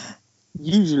 but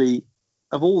usually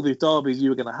of all the derbies you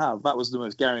were going to have, that was the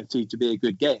most guaranteed to be a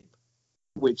good game,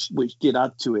 which did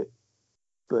add to it.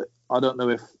 But I don't know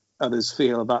if others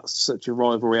feel that's such a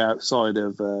rivalry outside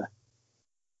of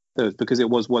those, because it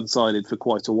was one-sided for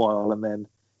quite a while, and then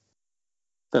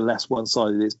the less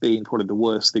one-sided it's been, probably the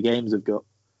worse the games have got.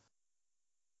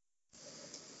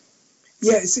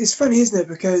 Yeah, it's funny, isn't it?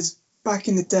 Because back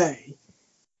in the day,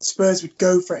 Spurs would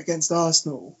go for it against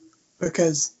Arsenal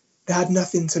because they had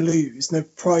nothing to lose, no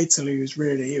pride to lose,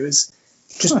 really. It was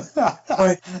just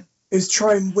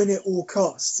try and win at all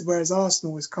costs, whereas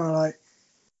Arsenal was kind of like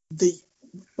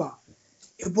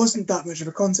it wasn't that much of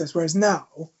a contest. Whereas now,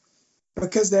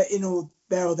 because they're in or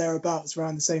thereabouts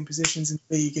around the same positions in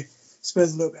the league,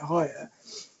 Spurs a little bit higher,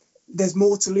 there's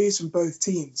more to lose from both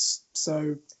teams.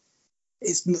 So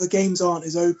the games aren't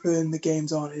as open, the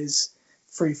games aren't as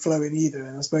free flowing either.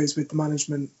 And I suppose with the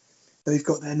management that they've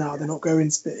got there now, they're not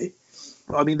going to be.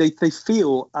 I mean, they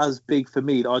feel as big for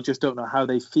me. I just don't know how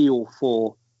they feel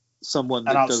for someone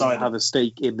that doesn't have a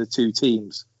stake in the two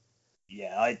teams.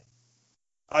 Yeah,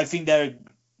 I think they're,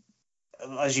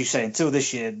 as you say, until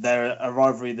this year, they're a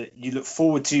rivalry that you look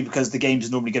forward to because the games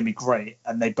are normally going to be great,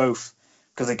 and they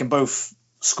can both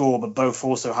score, but both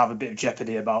also have a bit of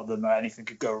jeopardy about them, or anything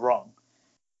could go wrong.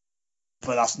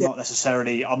 But that's not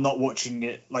necessarily. I'm not watching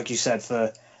it, like you said,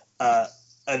 for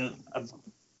an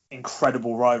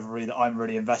incredible rivalry that I'm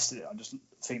really invested in. I just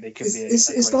think they could be.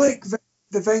 It's like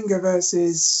the Wenger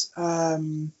versus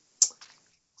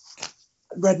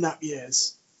Redknapp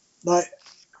years, like.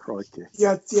 Crikey.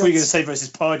 Yeah, we're going to say versus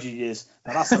Pardew years.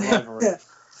 Now that's a rivalry.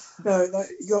 No, like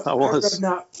you got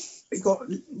Redknapp, you got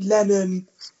Lennon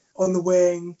on the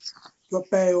wing, you got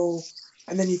Bale,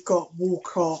 and then you've got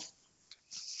Walcott,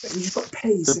 and you've got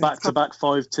pace. The back-to-back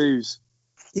 5-2s.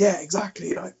 Yeah,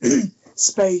 exactly. Like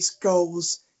space,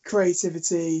 goals,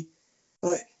 creativity,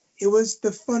 Like, it was the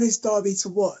funnest derby to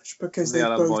watch because they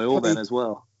both played then as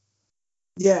well.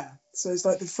 Yeah, so it's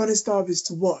like the funnest derbies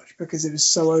to watch because it was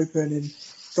so open and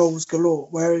goals galore.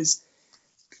 Whereas,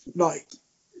 like,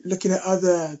 looking at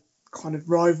other kind of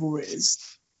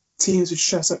rivalries, teams would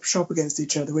shut up shop against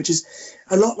each other, which is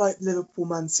a lot like Liverpool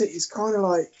Man City. It's kind of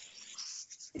like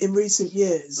in recent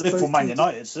years. Liverpool Man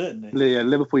United, certainly. Yeah,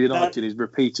 Liverpool United is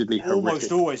repeatedly almost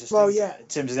horrific. Always in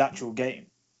terms of the actual game.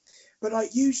 But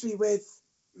like usually with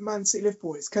Man City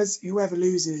Liverpool, it's because whoever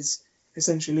loses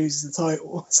essentially loses the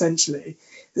title. Essentially,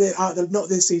 not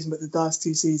this season, but the last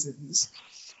 2 seasons.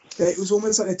 It was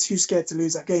almost like they're too scared to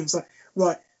lose that game. It's like,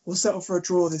 right, we'll settle for a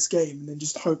draw this game and then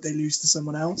just hope they lose to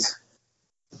someone else. Yeah.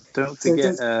 Don't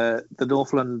forget, the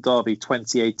North London Derby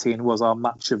 2018 was our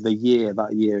match of the year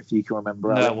that year, if you can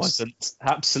remember. No, it wasn't.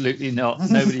 Absolutely not.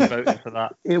 Nobody voted for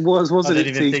that. It was, wasn't it,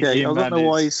 TK? I don't know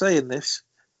why is. you're saying this.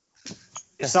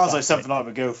 It sounds like something I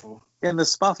would go for. In the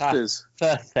Spafters.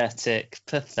 Pathetic.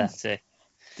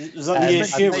 Was that the year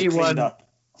Shearer cleaned up?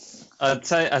 I'll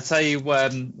tell you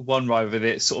one rivalry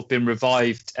that's sort of been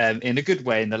revived in a good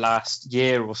way in the last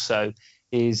year or so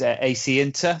is AC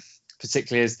Inter,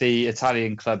 particularly as the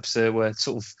Italian clubs were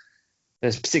sort of,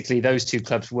 particularly those two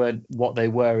clubs weren't what they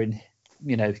were in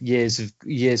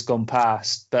years gone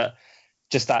past, but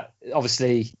just that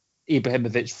obviously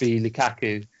Ibrahimovic v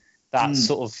Lukaku, that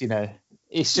sort of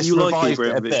it's just you revived like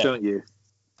Ibrahimovic, it a bit. Don't you?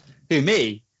 Who,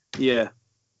 me? Yeah.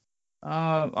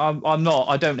 I'm not.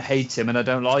 I don't hate him and I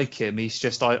don't like him. He's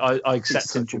just I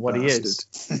accept him for what he is.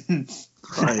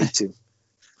 I hate him.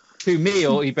 Who, me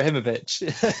or Ibrahimovic?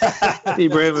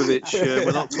 Ibrahimovic.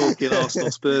 We're not talking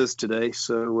Arsenal Spurs today.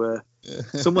 So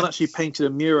someone actually painted a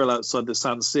mural outside the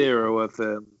San Siro of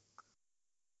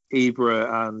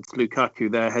Ibra and Lukaku.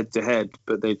 They're head to head,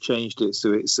 but they've changed it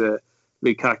so it's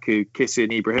Lukaku kissing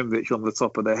Ibrahimovic on the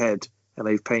top of the head, and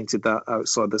they've painted that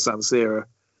outside the San Siro.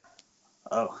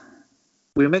 Oh.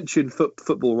 We mentioned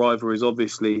football rivalries,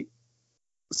 obviously.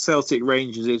 Celtic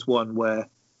Rangers is one where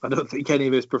I don't think any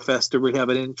of us profess to really have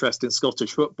an interest in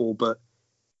Scottish football, but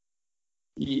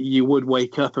you would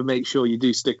wake up and make sure you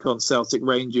do stick on Celtic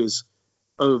Rangers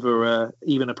over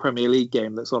even a Premier League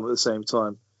game that's on at the same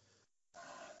time,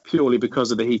 purely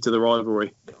because of the heat of the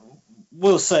rivalry.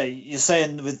 Will say, you're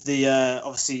saying with the,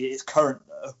 obviously it's current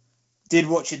though, did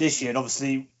watch it this year, and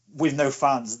obviously with no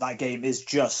fans, that game is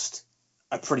just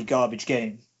a pretty garbage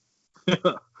game.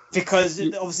 Because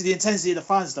obviously the intensity of the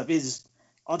fan stuff is,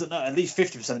 I don't know, at least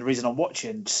 50% of the reason I'm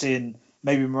watching, seeing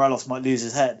maybe Morelos might lose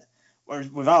his head. Whereas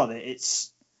without it,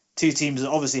 it's two teams that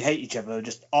obviously hate each other,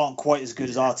 just aren't quite as good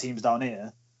as our teams down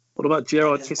here. What about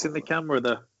Gerrard kissing the camera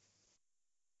though?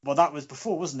 Well, that was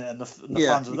before, wasn't it? And the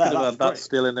fans were there. Could have had that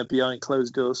still in there behind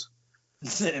closed doors.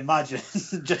 Imagine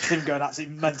just him going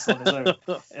absolutely mental on his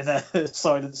own in a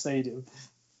silent stadium.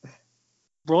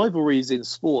 Rivalries in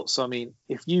sports. I mean,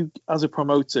 if you, as a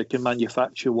promoter, can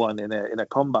manufacture one in a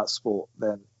combat sport,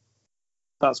 then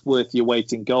that's worth your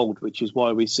weight in gold. Which is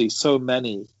why we see so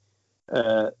many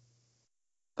that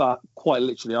quite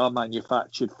literally are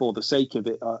manufactured for the sake of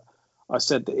it. I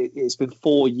said that it's been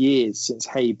 4 years since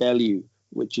Hey Bellew,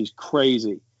 which is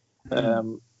crazy.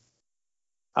 And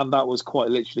that was quite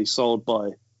literally sold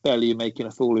by Bellew making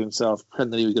a fool of himself,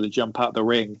 pretending he was going to jump out the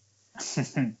ring.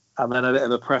 And then a bit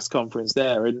of a press conference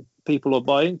there, and people will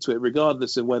buy into it,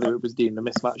 regardless of whether it was deemed a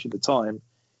mismatch at the time.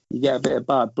 You get a bit of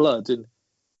bad blood. And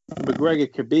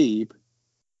McGregor-Khabib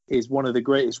is one of the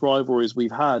greatest rivalries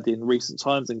we've had in recent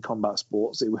times in combat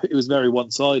sports. It was very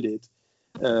one-sided.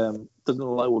 Doesn't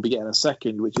look like we'll be getting a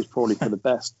second, which is probably for the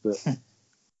best. But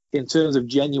in terms of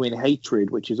genuine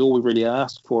hatred, which is all we really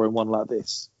asked for in one like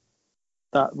this,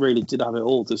 that really did have it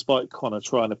all, despite Conor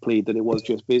trying to plead that it was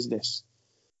just business.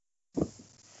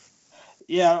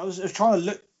 Yeah, I was trying to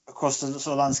look across the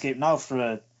sort of landscape now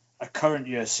for a current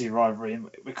UFC rivalry, and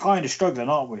we're kind of struggling,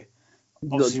 aren't we?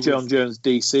 You've got John Jones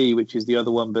DC, which is the other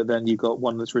one, but then you've got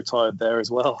one that's retired there as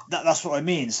well. That's what I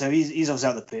mean. So he's obviously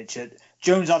out of the picture.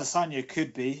 Jones Adesanya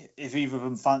could be, if either of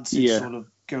them fancy sort of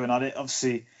going at it.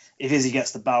 Obviously, if Izzy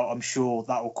gets the bout, I'm sure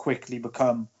that will quickly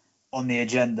become on the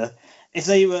agenda. If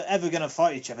they were ever going to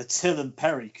fight each other, Till and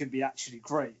Perry could be actually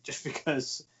great, just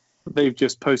because... They've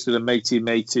just posted a matey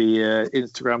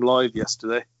Instagram live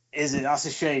yesterday. Is it? That's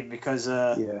a shame because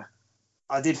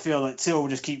I did feel like Till will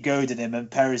just keep goading him, and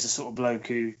Perry's the sort of bloke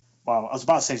who, well, I was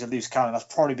about to say he's a loose cannon.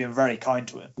 That's probably been very kind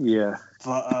to him. Yeah.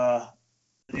 But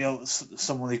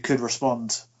someone who could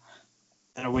respond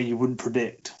in a way you wouldn't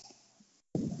predict.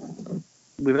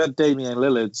 We've had Damian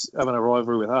Lillard having a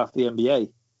rivalry with half the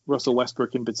NBA, Russell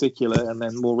Westbrook in particular, and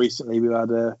then more recently we've had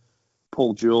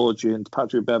Paul George and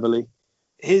Patrick Beverley.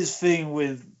 His thing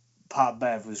with Pat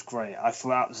Bev was great. I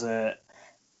thought that was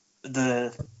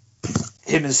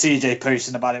him and CJ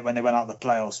posting about it when they went out the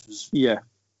playoffs was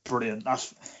brilliant.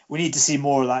 We need to see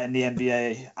more of that in the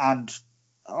NBA, and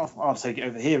I'll take it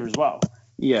over here as well.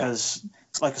 Yeah, because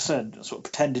like I said, sort of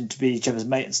pretending to be each other's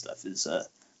mate and stuff is sort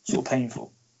of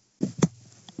painful.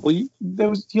 Well,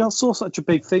 I saw such a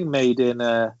big thing made in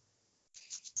the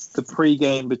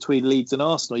pre-game between Leeds and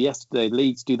Arsenal yesterday.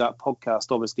 Leeds do that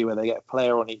podcast, obviously, where they get a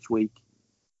player on each week,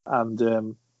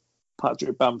 and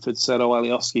Patrick Bamford said,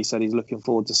 Alioski said he's looking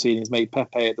forward to seeing his mate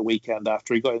Pepe at the weekend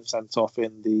after he got him sent off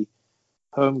in the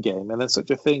home game. And then such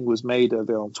a thing was made of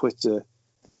it on Twitter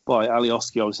by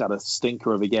Alioski. Obviously had a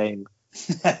stinker of a game,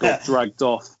 got dragged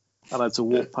off and had to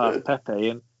walk past Pepe.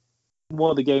 And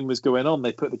while the game was going on,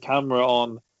 they put the camera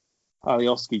on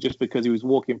Alioski just because he was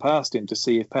walking past him to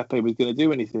see if Pepe was going to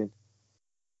do anything.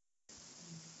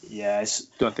 Yeah,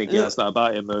 don't think he has that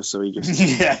about him though, so he just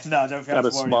I don't had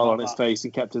a smile on his face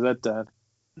and kept his head down.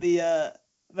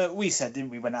 We said, didn't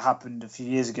we, when it happened a few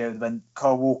years ago when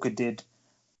Kyle Walker did?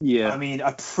 Yeah, I mean,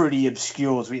 a pretty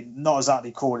obscure tweet, not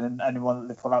exactly calling anyone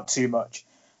that put out too much,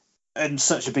 and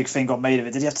such a big thing got made of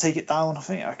it. Did he have to take it down?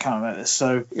 I can't remember.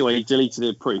 So he deleted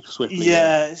it pretty swiftly.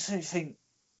 Yeah, so you think,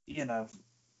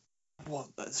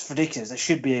 it's ridiculous. They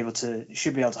should be able to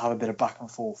have a bit of back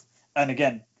and forth. And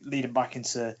again, leading back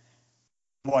into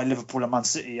why Liverpool and Man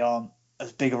City aren't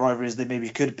as big a rivalry as they maybe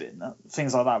could have been.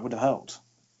 Things like that would have helped.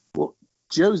 Well,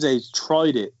 Jose's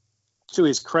tried it, to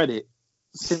his credit,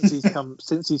 since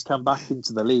he's come back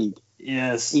into the league.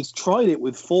 Yes, he's tried it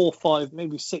with 4, 5,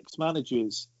 maybe 6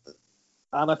 managers,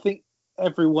 and I think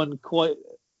everyone, quite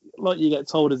like you get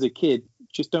told as a kid,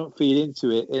 just don't feed into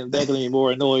it, and they're going to be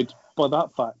more annoyed by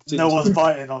that fact. No one's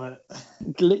biting on it.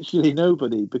 Literally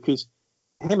nobody, because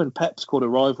him and Pep's called a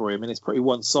rivalry. I mean, it's pretty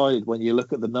one-sided when you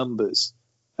look at the numbers,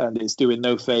 and it's doing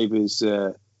no favours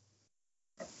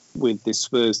with this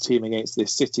Spurs team against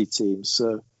this City team.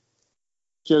 So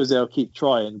Jose will keep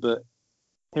trying, but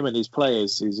him and his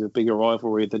players is a bigger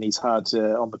rivalry than he's had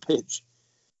on the pitch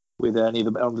with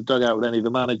on the dugout with any of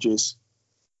the managers.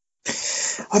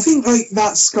 I think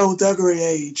that skullduggery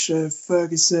age of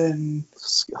Ferguson,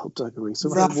 skullduggery,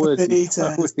 Rafa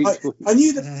Benitez. I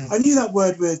knew that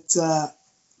word would.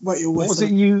 What was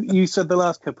it you said the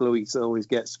last couple of weeks that always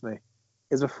gets me?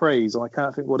 Is a phrase, and I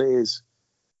can't think what it is.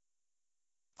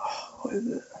 What is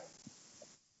it?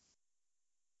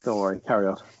 Don't worry, carry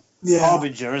on. Yeah.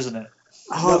 Harbinger, isn't it?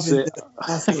 Harbinger.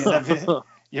 That's it.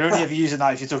 You're only ever using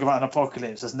that if you talk about an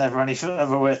apocalypse. There's never any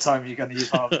other time you're going to use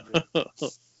Harbinger.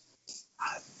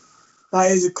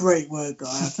 That is a great word,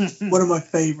 though. One of my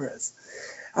favourites.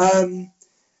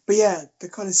 But yeah, the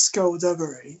kind of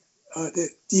skullduggery that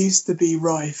used to be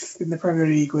rife in the Premier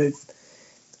League with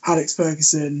Alex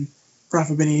Ferguson,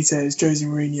 Rafa Benitez, Jose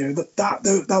Mourinho.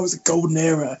 That was a golden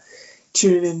era.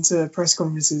 Tuning into press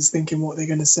conferences, thinking what they're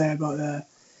going to say about their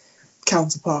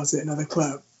counterpart at another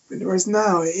club. Whereas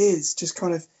now it is just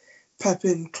kind of Pep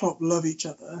and Klopp love each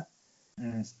other.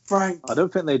 Frank, I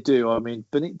don't think they do. I mean,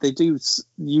 they do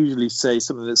usually say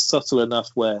something that's subtle enough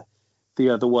where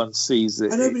the other one sees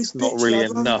that it's not really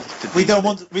enough. We don't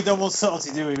want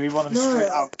subtlety, do we? We want them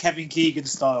straight out, Kevin Keegan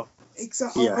style.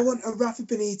 Exactly. Yeah. I want a Rafa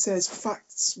Benitez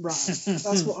facts rap.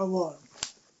 That's what I want.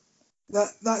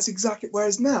 That's exactly.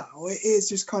 Whereas now it is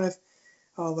just kind of,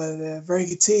 they're a very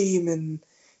good team, and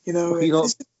we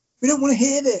don't want to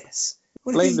hear this.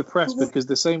 Blame the press because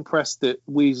the same press that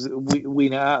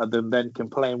wean it out of them then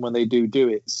complain when they do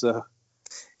it. So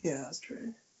yeah, that's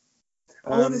true.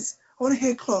 I want to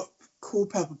hear Klopp call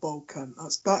Pep a bold cunt.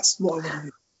 That's what I want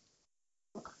to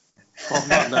do. On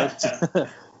that note,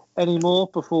 any more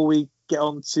before we get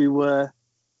on to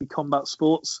the combat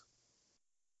sports?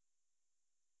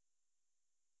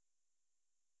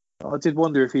 I did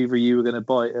wonder if either of you were going to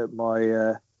bite at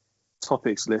my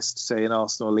topics list saying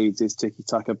Arsenal Leeds is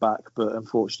tiki-taka back, but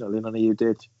unfortunately none of you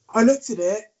did. I looked at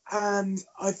it and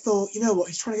I thought, you know what,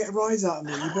 he's trying to get a rise out of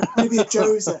me. Maybe a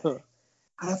Jose. And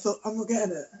I thought, I'm not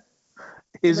getting it.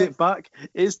 Is it back?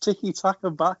 Is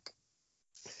tiki-taka back?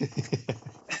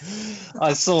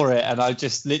 I saw it and I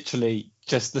just literally,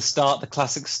 the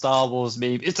classic Star Wars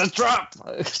meme, it's a trap!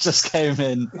 It just came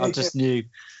in. I just knew.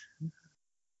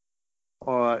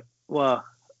 All right. Well,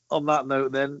 on that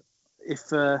note then, if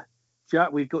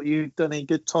Jack, we've got you done in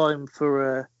good time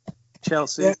for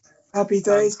Chelsea. Yeah, happy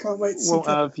days. Can't wait to see. Won't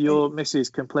have your missus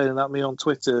complaining at me on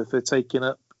Twitter for taking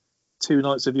up 2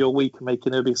 nights of your week and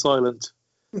making her be silent.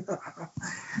 I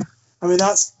mean,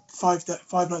 that's 5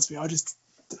 nights for me. I just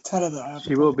tell her that.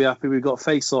 She will be happy. We've got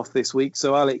Face Off this week.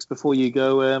 So, Alex, before you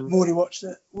go, I've already watched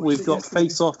it. We've got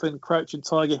Face Off and Crouching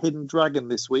Tiger, Hidden Dragon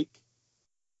this week.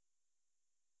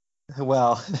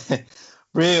 Well,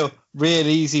 real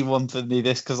easy one for me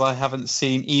this because I haven't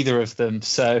seen either of them.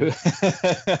 So,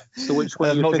 so which one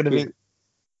are you not going picking?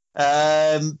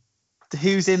 to be.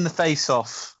 Who's in the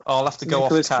face-off? I'll have to go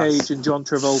Nicolas off cast. Cage and John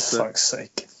Travolta. For fuck's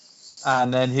sake.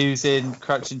 And then who's in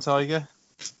Crouching Tiger?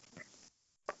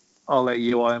 I'll let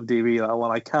you IMDb that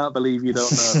one. I can't believe you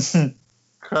don't know.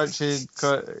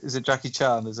 Is it Jackie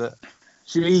Chan? Is it?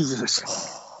 Jesus.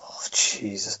 Oh,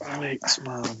 Jesus. Alex,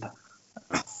 man.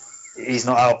 He's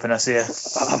not helping us here.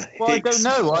 Well, I don't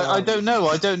know. I don't know.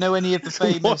 I don't know any of the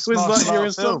famous. What was that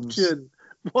your films. assumption?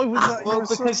 Why was that your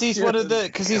because he's one of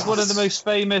the most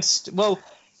famous. Well,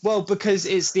 because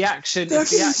it's the action.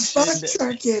 It's the action.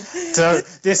 So,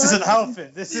 this isn't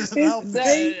helping. This isn't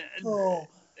helping.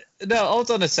 No, hold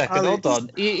on a second. Alex, hold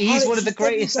on. He's one of the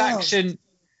greatest action.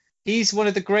 He's one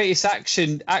of the greatest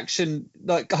action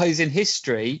like guys in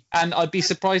history, and I'd be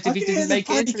surprised if he didn't make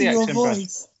it into the action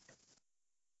press.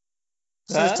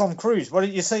 So Tom Cruise. Why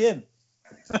didn't you say him?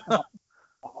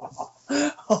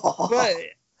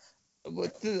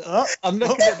 I'm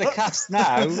looking at the cast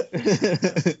now.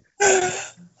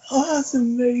 Oh, that's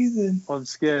amazing. I'm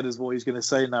scared as what he's going to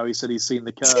say now. He said he's seen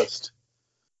the cast.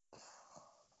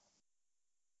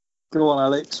 Go on,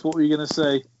 Alex. What were you going to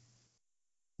say?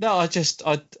 No, I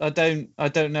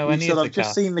don't know any of the I've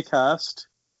just seen the cast.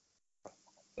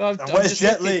 Where's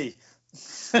Jet Li?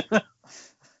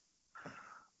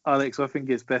 Alex, I think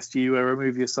it's best you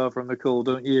remove yourself from the call,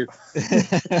 don't you? I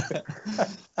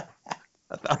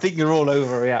think you're all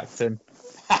overreacting.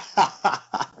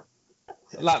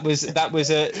 That was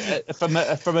from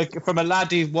a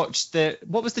lad who watched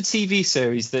what was the TV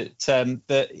series that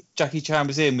Jackie Chan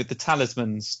was in with the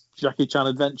talismans? Jackie Chan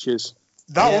Adventures.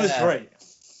 That was great.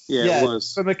 Yeah, it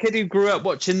was. From a kid who grew up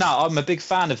watching that, I'm a big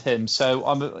fan of him. So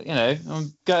I'm good.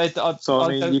 You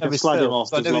can slag him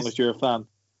off as long as you're a fan.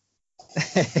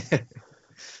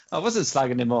 I wasn't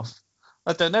slagging him off.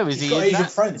 I don't know. Is he? Got Asian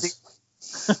friends.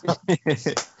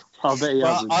 I'll bet he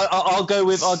hasn't. I'll go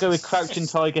with Crouching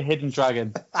Tiger, Hidden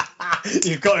Dragon.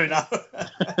 You've got it now.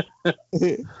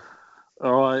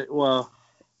 All right. Well,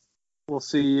 we'll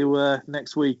see you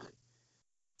next week.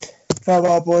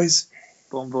 Farewell, boys.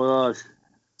 Bon voyage.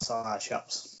 Sorry,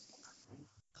 chaps.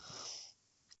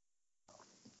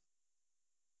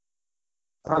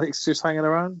 Alex just hanging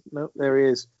around? Nope, there he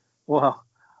is. Well,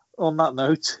 on that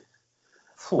note,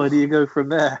 where do you go from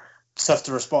there? Just have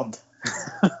to respond.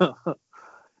 Do you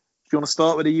want to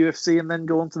start with the UFC and then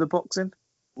go on to the boxing?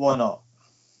 Why not?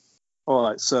 All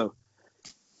right, so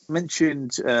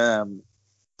mentioned the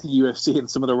UFC and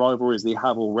some of the rivalries they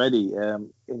have already.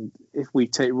 And if we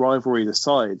take rivalries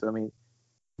aside, I mean,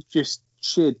 just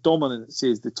sheer dominance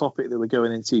is the topic that we're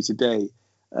going into today.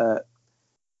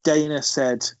 Dana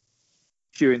said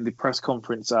during the press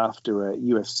conference after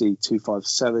UFC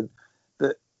 257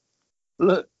 that,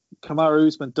 look, Kamaru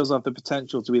Usman does have the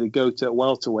potential to be the GOAT at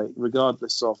welterweight,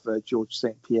 regardless of George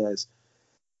St. Pierre's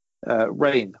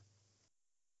reign.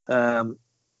 The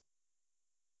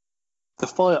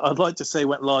fight, I'd like to say,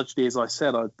 went largely as I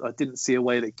said. I didn't see a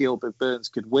way that Gilbert Burns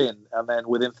could win, and then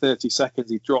within 30 seconds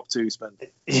he dropped Usman.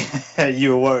 Yeah,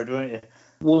 you were worried, weren't you?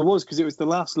 Well, it was because it was the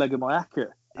last leg of my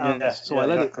ACCA. So I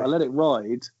let it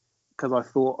ride because I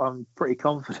thought I'm pretty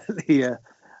confident here.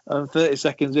 30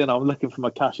 seconds in, I'm looking for my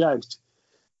cash out.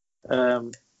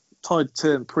 Tide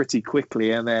turned pretty quickly,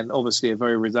 and then obviously a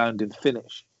very resounding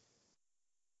finish.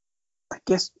 I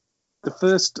guess the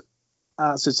first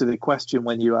answer to the question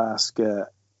when you ask,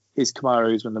 is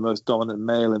Kamaru Usman the most dominant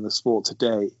male in the sport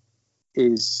today,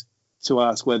 is to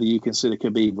ask whether you consider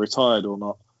Khabib retired or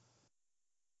not.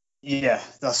 Yeah,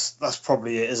 that's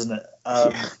probably it, isn't it?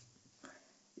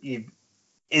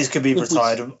 Is Khabib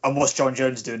retired, and what's John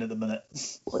Jones doing at the minute?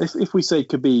 If we say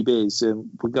Khabib is,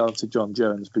 we'll go on to John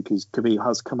Jones because Khabib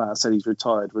has come out and said he's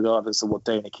retired, regardless of what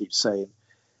Dana keeps saying.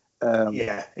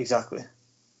 Yeah, exactly.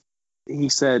 He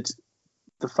said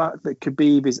the fact that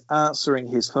Khabib is answering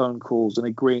his phone calls and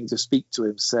agreeing to speak to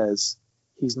him says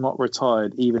he's not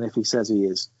retired, even if he says he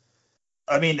is.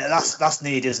 I mean, that's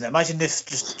neat, isn't it? Imagine if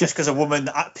just because a woman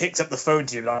picks up the phone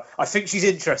to you, like, I think she's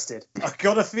interested. I've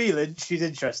got a feeling she's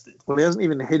interested. Well, he hasn't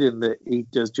even hidden that he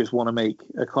does just want to make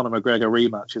a Conor McGregor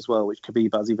rematch as well, which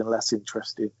Khabib has even less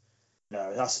interest in.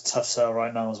 No, that's a tough sell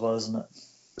right now as well, isn't it?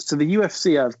 So the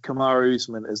UFC have Kamaru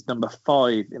Usman as number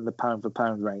 5 in the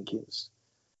pound-for-pound rankings.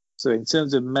 So in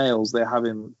terms of males, they have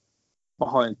him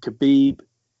behind Khabib,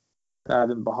 they have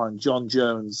him behind John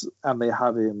Jones, and they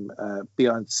have him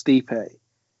behind Stipe.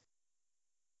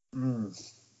 When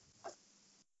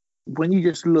you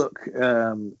just look,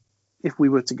 if we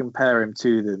were to compare him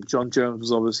to them, John Jones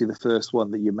was obviously the first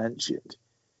one that you mentioned.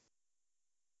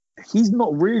 he's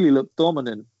not really looked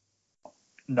dominant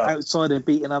outside of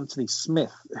beating Anthony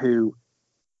Smith, who,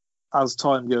 as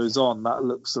time goes on, that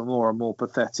looks a more and more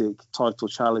pathetic title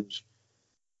challenge.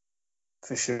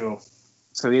 For sure.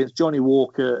 So against Johnny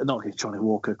Walker, not against Johnny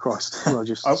Walker, Christ. I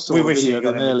just saw we a wish video you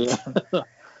got him earlier.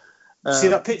 See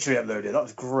that picture he uploaded? That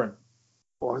was grim.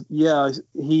 Well, yeah,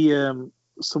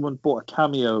 someone bought a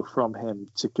cameo from him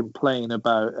to complain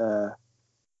about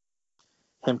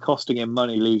him costing him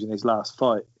money losing his last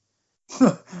fight.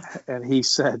 And he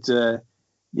said,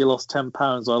 you lost £10,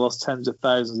 I lost tens of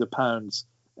thousands of pounds.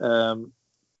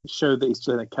 Showed that he's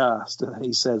still in a cast. And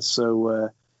he said, so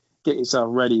get yourself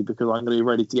ready because I'm going to be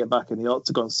ready to get back in the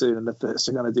octagon soon. And the first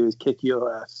thing I'm going to do is kick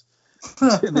your ass.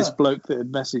 This bloke that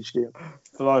had messaged him.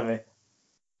 Blimey.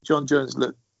 John Jones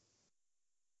looked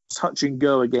touch and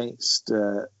go against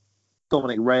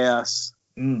Dominic Reyes,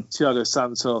 Thiago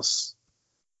Santos.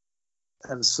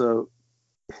 And so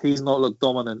he's not looked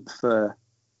dominant for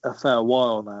a fair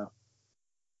while now.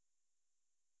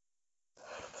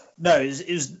 No,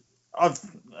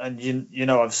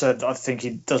 I've said I think he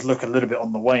does look a little bit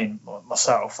on the wane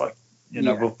myself.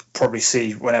 We'll probably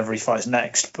see whenever he fights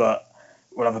next, but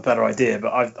we'll have a better idea.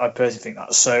 But I personally think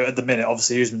that. So at the minute,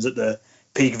 obviously Usman's at the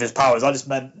peak of his powers. I just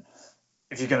meant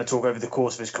if you're going to talk over the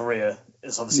course of his career,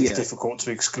 it's obviously difficult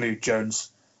to exclude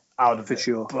Jones out of it. For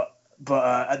sure.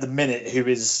 But at the minute, who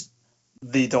is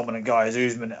the dominant guy is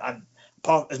Usman, and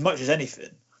as much as anything,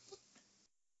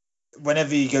 whenever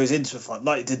he goes into a fight,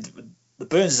 like he did, the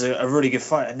Burns is a really good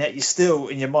fight, and yet you still,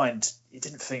 in your mind, you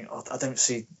didn't think, I don't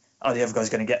see how the other guy's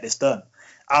going to get this done.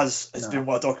 As has been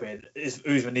well documented,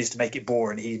 Usman needs to make it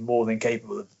boring. He's more than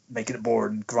capable of making it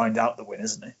boring and grind out the win,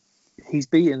 isn't he? He's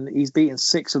beaten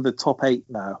 6 of the top 8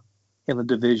 now in the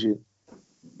division.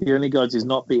 The only guys he's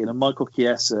not beaten are Michael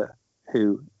Chiesa,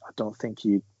 who I don't think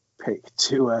you'd pick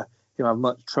to have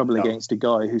much trouble against a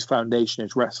guy whose foundation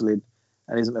is wrestling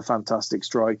and isn't a fantastic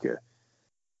striker.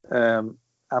 And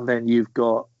then you've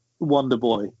got Wonder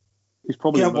Boy, who's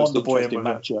probably the most interesting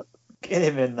matchup. Get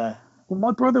him in there. Well,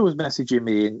 my brother was messaging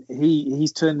me, and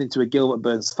he's turned into a Gilbert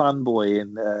Burns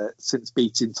fanboy since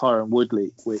beating Tyron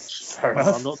Woodley, which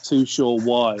I'm not too sure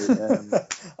why.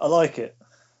 I like it.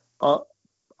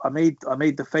 I made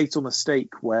the fatal mistake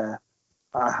where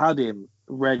I had him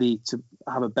ready to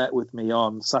have a bet with me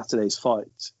on Saturday's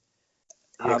fight,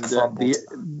 and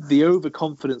the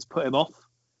overconfidence put him off.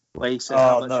 Where he said,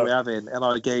 "How much are we having?" And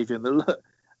I gave him the look.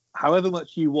 However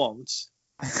much you want,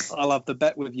 I'll have the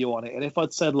bet with you on it. And if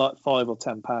I'd said like £5 or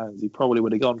 £10, he probably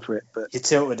would have gone for it. But you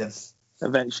tilted him.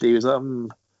 Eventually, he was no,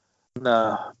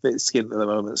 a bit skint at the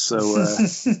moment. So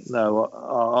no,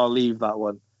 I'll leave that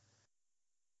one.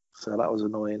 So that was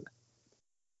annoying.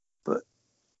 But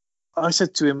I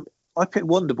said to him, I picked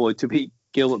Wonder Boy to beat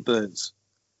Gilbert Burns.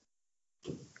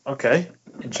 Okay,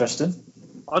 interesting.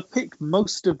 I picked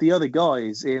most of the other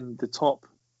guys in the top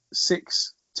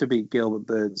 6 to beat Gilbert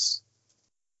Burns.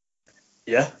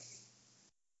 Yeah.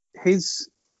 His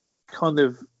kind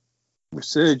of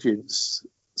resurgence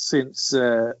since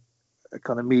a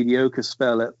kind of mediocre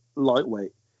spell at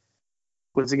lightweight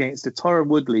was against a Tyron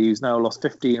Woodley, who's now lost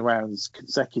 15 rounds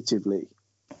consecutively.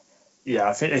 Yeah,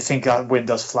 I think that win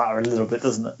does flatter a little bit,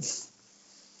 doesn't it?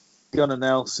 Gunnar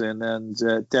Nelson and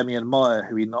Demian Maia,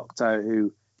 who he knocked out,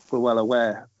 who we're well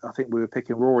aware. I think we were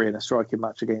picking Rory in a striking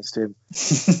match against him.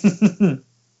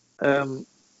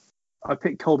 I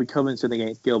picked Colby Covington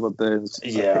against Gilbert Burns.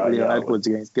 Yeah, I picked Leon Edwards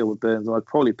against Gilbert Burns. And I'd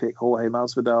probably pick Jorge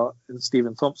Masvidal and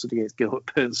Stephen Thompson against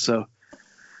Gilbert Burns. So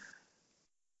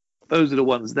those are the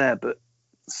ones there. But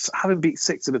having beat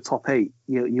 6 of the top 8,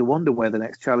 you wonder where the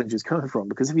next challenge is coming from.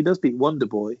 Because if he does beat Wonder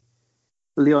Boy,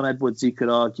 Leon Edwards, you could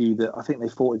argue that I think they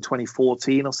fought in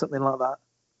 2014 or something like that.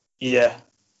 Yeah.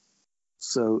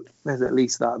 So there's at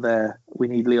least that there. We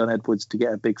need Leon Edwards to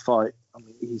get a big fight. I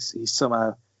mean, he's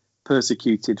somehow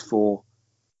persecuted for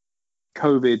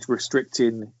COVID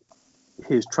restricting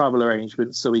his travel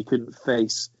arrangements so he couldn't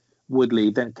face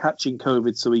Woodley, then catching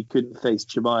COVID so he couldn't face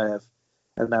Chimaev,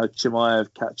 and now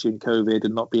Chimaev catching COVID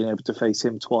and not being able to face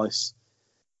him twice.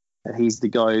 And he's the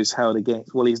guy who's held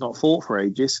against. Well, he's not fought for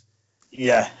ages.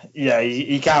 Yeah,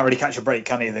 he can't really catch a break,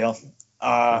 can he, Leon?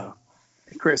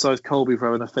 He criticised Colby for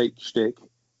having a fake shtick,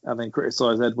 and then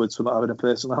criticised Edwards for not having a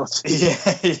personality.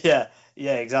 Yeah,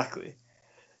 exactly.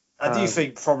 I do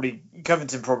think probably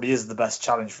Covington probably is the best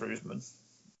challenge for Usman.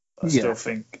 I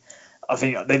think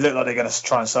they look like they're going to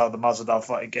try and sell the Masvidal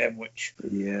fight again, which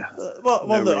look,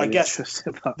 really I guess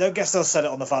they'll set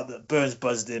it on the fact that Burns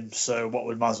buzzed him. So what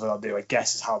would Masvidal do? I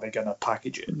guess is how they're going to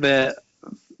package it.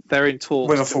 They're in talks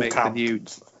with a to full make count. the new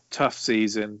tough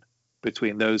season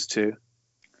between those two.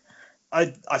 I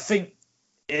think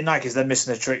in that case, they're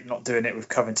missing a trick not doing it with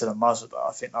Covington and Masvidal.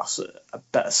 I think that's a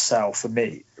better sell for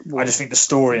me. I just think the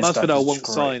story and stuff is Masvidal won't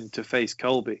great. sign to face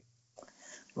Colby.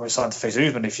 Well, he's signed to face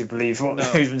Usman, if you believe what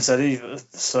Usman said either.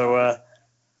 So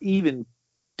even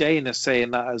Dana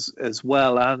saying that as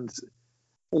well, and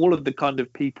all of the kind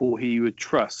of people who you would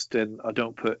trust, and I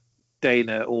don't put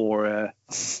Dana or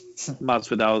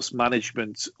Masvidal's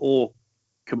management or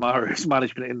Kamaru's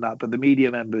management in that, but the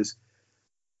media members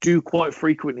do quite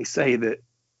frequently say that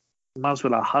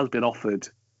Masvidal has been offered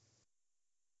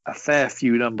a fair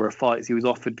few number of fights. He was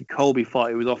offered the Colby fight.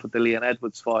 He was offered the Leon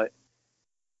Edwards fight.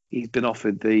 He's been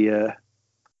offered the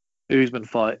Usman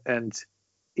fight, and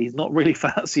he's not really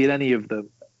fancying any of them.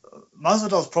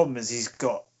 Masvidal's problem is he's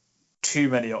got too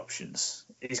many options.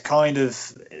 He's kind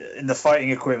of in the fighting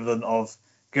equivalent of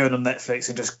going on Netflix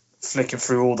and just flicking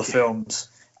through all the films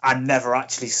and never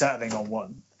actually settling on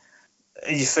one.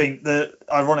 You think that,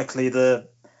 ironically, the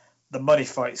money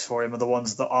fights for him are the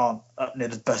ones that aren't up near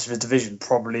the best of his division.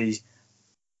 Probably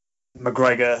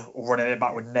McGregor or running it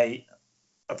back with Nate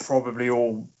are probably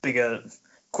all bigger,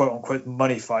 quote-unquote,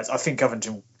 money fights. I think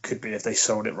Covington could be if they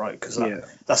sold it right, because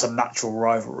that's a natural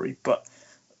rivalry. But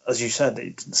as you said, they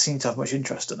didn't seem to have much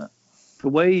interest in it. The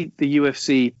way the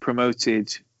UFC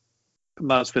promoted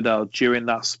Masvidal during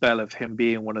that spell of him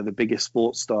being one of the biggest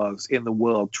sports stars in the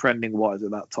world, trending-wise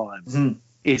at that time,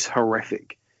 is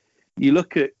horrific. You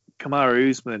look at Kamaru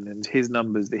Usman and his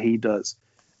numbers that he does,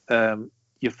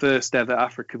 your first ever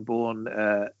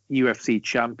African-born UFC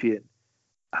champion,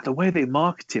 and the way they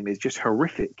market him is just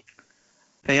horrific.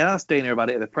 They asked Dana about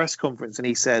it at the press conference, and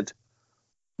he said,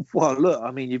 well, look,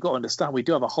 I mean, you've got to understand, we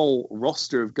do have a whole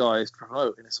roster of guys to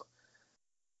promote. And it's like,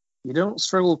 you don't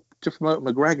struggle to promote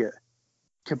McGregor.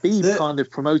 Khabib kind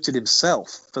of promoted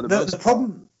himself for the most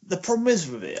part. The problem is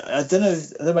with it, I don't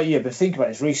know about you, but thinking about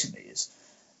this recently, is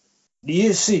the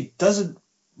UFC doesn't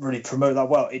really promote that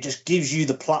well. It just gives you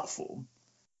the platform,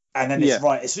 and then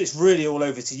it's really all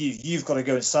over to you. You've got to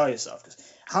go and sell yourself. Because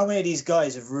how many of these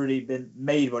guys have really been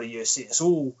made by the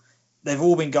UFC? They've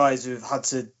all been guys who've had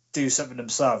to do something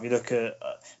themselves. You look at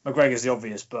McGregor's the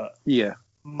obvious, but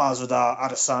Masvidal,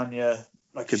 Adesanya,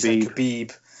 like you said,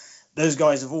 Khabib, those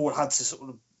guys have all had to sort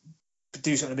of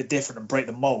do something a bit different and break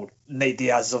the mold. Nate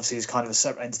Diaz is obviously kind of a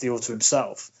separate entity all to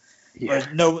himself. Whereas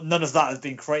none of that has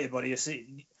been created by the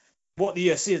UFC. What the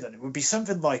UFC has done, it would be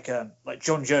something like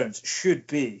John Jones should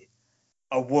be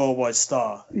a worldwide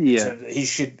star. He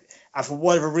should, and for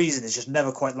whatever reason, it's just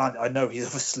never quite landed. I know he's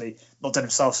obviously not done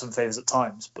himself some favours at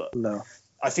times, but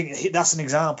I think that's an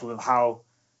example of how,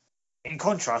 in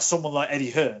contrast, someone like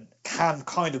Eddie Hearn can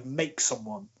kind of make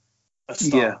someone a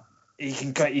star. He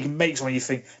can make someone you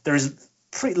think there is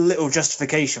pretty little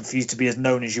justification for you to be as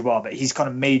known as you are, but he's kind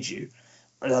of made you.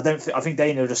 I think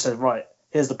Dana just said, right,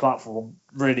 here's the platform.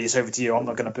 Really, it's over to you. I'm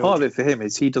not going to build. Part of it for him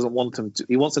is he doesn't want them to.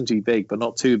 He wants them to be big, but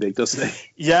not too big, doesn't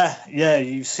he? Yeah.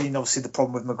 You've seen obviously the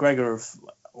problem with McGregor of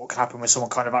what can happen when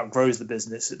someone kind of outgrows the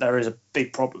business. There is a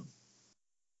big problem.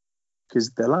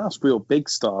 Because their last real big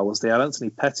star was they had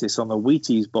Anthony Pettis on the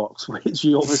Wheaties box, which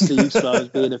you obviously used to as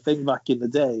being a thing back in the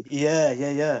day.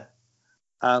 Yeah.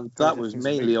 And that was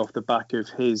mainly off the back of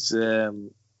his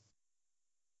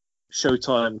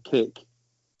Showtime kick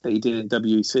that he did in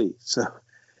WEC. So,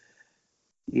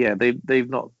 yeah, they've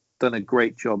not done a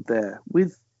great job there.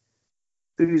 With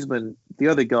Usman, the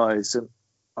other guys,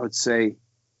 I would say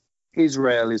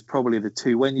Israel is probably the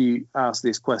two. When you ask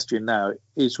this question now,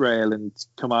 Israel and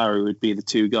Kamaru would be the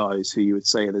two guys who you would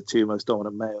say are the two most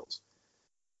dominant males.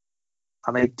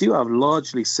 And they do have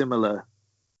largely similar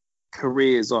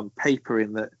careers on paper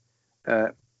in that.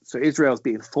 So Israel's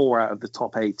beaten 4 out of the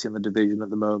top 8 in the division at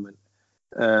the moment.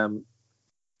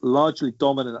 Largely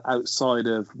dominant outside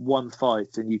of one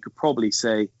fight, and you could probably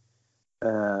say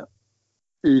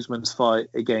Usman's fight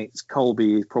against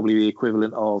Colby is probably the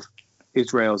equivalent of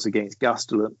Israel's against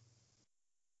Gastelum.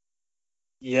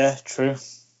 Yeah, true.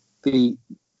 The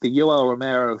Yoel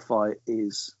Romero fight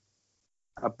is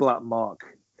a black mark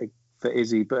for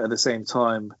Izzy, but at the same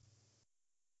time,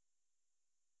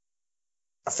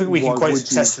 I think we can quite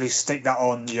successfully stick that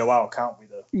on Yoel, can't we?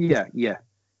 Though. Yeah.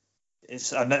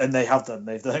 And they have done.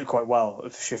 They've done it quite well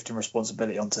of shifting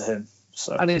responsibility onto him.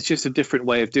 So, and it's just a different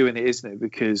way of doing it, isn't it?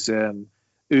 Because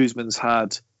Usman's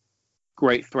had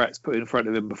great threats put in front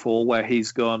of him before, where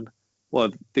he's gone, well,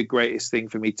 the greatest thing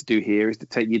for me to do here is to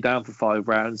take you down for 5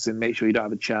 rounds and make sure you don't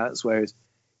have a chance. Whereas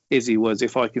Izzy was,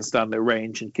 if I can stand at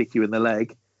range and kick you in the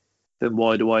leg, then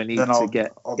why do I need to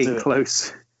get in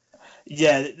close?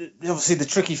 Yeah, obviously the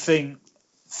tricky thing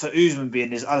for Usman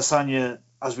being is Adesanya,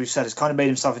 as we've said, has kind of made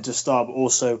himself into a star, but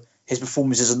also his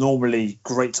performances are normally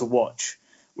great to watch.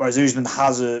 Whereas Usman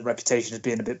has a reputation as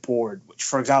being a bit boring, which,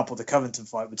 for example, the Covington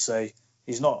fight would say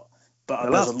he's not. But The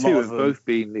there's last a two lot have of both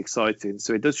been exciting,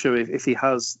 so it does show if he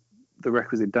has the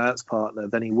requisite dance partner,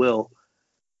 then he will.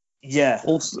 Yeah.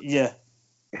 Also, yeah.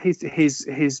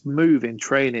 His move in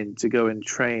training to go and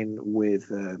train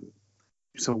with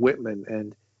some Whitman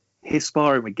and his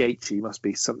sparring with Gaethje must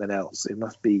be something else. It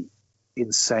must be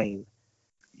insane.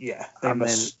 Yeah. And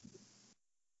then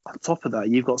on top of that,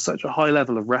 you've got such a high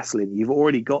level of wrestling. You've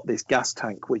already got this gas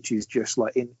tank, which is just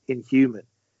like inhuman.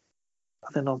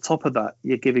 And then on top of that,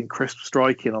 you're giving crisp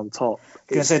striking on top. I was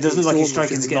going to say, it doesn't look like his almost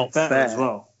striking's just getting not better fair. as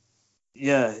well.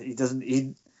 Yeah, he doesn't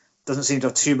seem to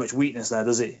have too much weakness there,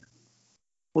 does he?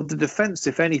 Well, the defense,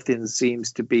 if anything,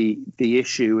 seems to be the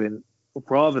issue, and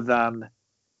rather than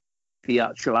the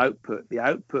actual output, the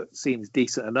output seems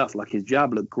decent enough. Like his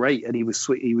jab looked great, and he was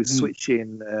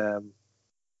switching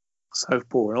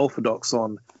southpaw and orthodox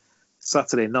on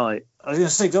Saturday night. I was going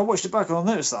to say, 'cause I watched it back and I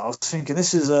noticed that. I was thinking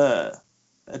this is a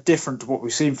different to what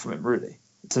we've seen from him, really,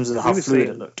 in terms of how fluid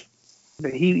it looked.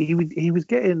 But he was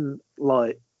getting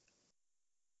like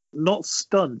not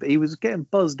stunned, but he was getting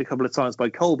buzzed a couple of times by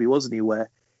Colby, wasn't he? Where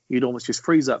he'd almost just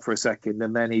freeze up for a second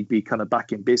and then he'd be kind of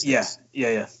back in business.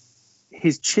 Yeah.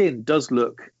 His chin does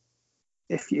look,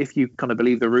 if you kind of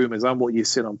believe the rumours and what you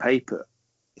see on paper,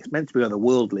 it's meant to be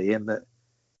otherworldly in that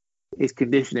his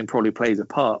conditioning probably plays a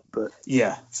part, but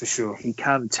yeah, for sure. He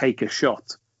can take a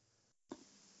shot.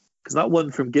 Because that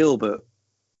one from Gilbert,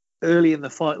 early in the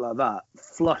fight like that,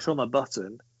 flush on the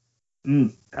button,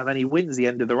 and then he wins the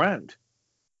end of the round.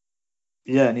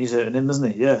 Yeah, and he's hurting him,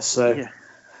 isn't he? Yeah, so...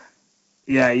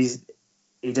 Yeah, he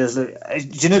does look... Do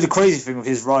you know the crazy thing with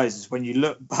his rise is when you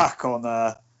look back on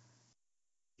the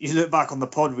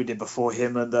pod we did before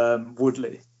him and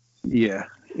Woodley. Yeah,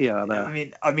 I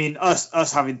know. I mean,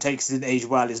 us having takes didn't age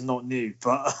well is not new,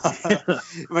 but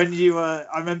when you,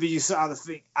 I remember you sat out the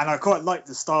thing, and I quite like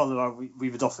the style that we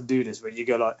would often do this, where you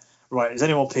go like, right, is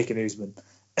anyone picking Usman?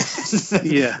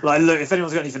 Yeah. Like, look, if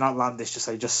anyone's got anything outlandish,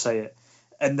 just say it,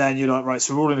 and then you're like, right,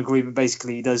 so we're all in agreement.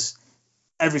 Basically, he does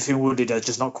everything Woodley does,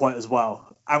 just not quite as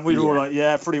well, and we were all like,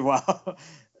 yeah, pretty well.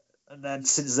 And then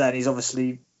since then, he's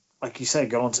obviously, like you said,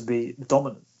 gone on to be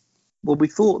dominant. Well, we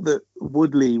thought that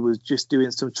Woodley was just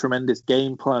doing some tremendous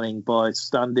game planning by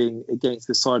standing against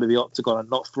the side of the octagon and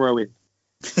not throwing.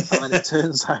 And then it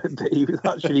turns out that he was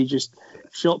actually just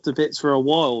shot to bits for a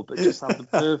while, but just had the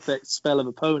perfect spell of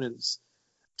opponents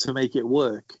to make it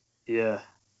work. Yeah.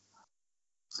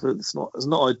 So it's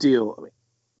not ideal. I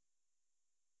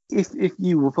mean, if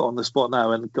you were put on the spot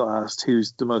now and got asked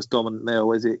who's the most dominant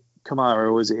male, is it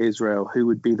Kamaru or is it Israel? Who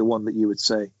would be the one that you would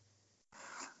say?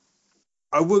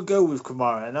 I would go with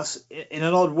Kamaru, and that's in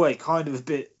an odd way kind of a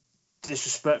bit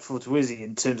disrespectful to Izzy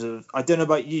in terms of, I don't know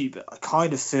about you, but I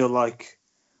kind of feel like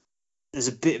there's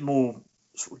a bit more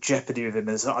sort of jeopardy with him.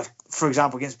 For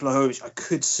example, against Blachowicz, I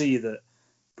could see that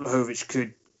Blachowicz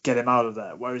could get him out of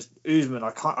there, whereas Usman,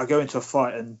 I go into a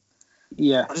fight and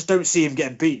I just don't see him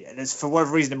getting beat, and it's for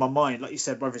whatever reason in my mind, like you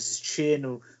said, whether it's his chin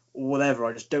or whatever,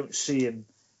 I just don't see him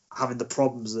having the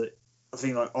problems that I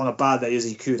think like on a bad day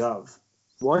Izzy could have.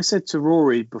 Well, I said to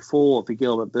Rory before the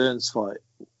Gilbert Burns fight,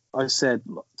 I said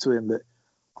to him that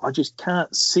I just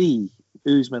can't see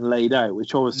Usman laid out,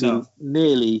 which obviously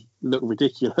nearly looked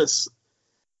ridiculous.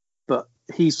 But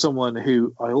he's someone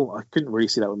who I couldn't really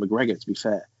see that with McGregor, to be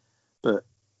fair. But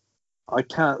I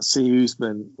can't see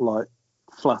Usman like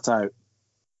flat out.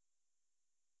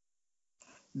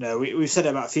 No, we've said it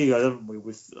about a few guys, haven't we?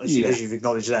 As you've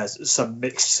acknowledged, there's some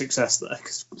mixed success there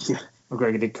because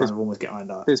McGregor did kind of almost get behind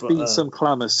that. There's been some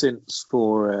clamour since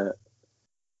for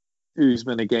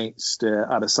Usman against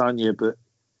Adesanya, but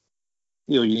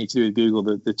you need to do is Google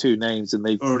the two names, and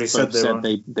they've already said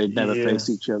they'd never face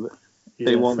each other.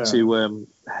 They want to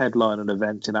headline an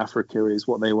event in Africa, is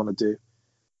what they want to do.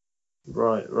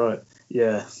 Right.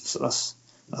 Yeah, so that's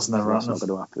never happened. That's not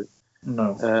going to happen.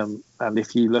 No. And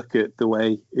if you look at the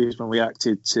way Usman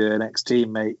reacted to an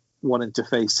ex-teammate wanting to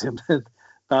face him, then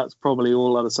that's probably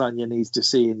all Adesanya needs to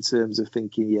see in terms of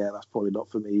thinking, that's probably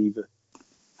not for me either.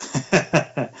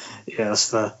 Yeah, that's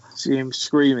fair. See him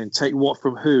screaming, "Take what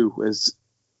from who?" as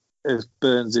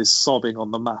Burns is sobbing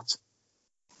on the mat.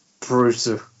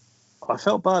 Brutal. I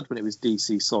felt bad when it was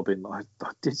DC sobbing. I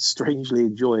did strangely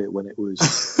enjoy it when it was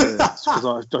Burns,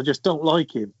 because I just don't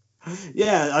like him.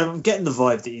 Yeah, I'm getting the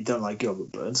vibe that you don't like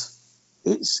Gilbert Burns.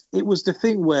 It was the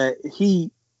thing where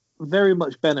he very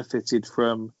much benefited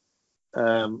from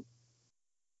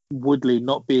Woodley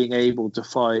not being able to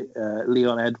fight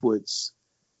Leon Edwards,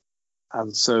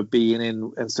 and so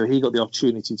he got the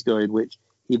opportunity to go in, which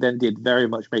he then did very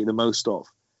much make the most of.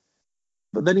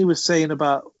 But then he was saying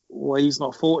about well, he's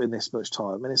not fought in this much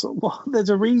time. And it's like, well, there's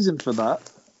a reason for that.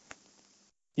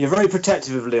 You're very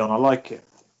protective of Leon. I like it.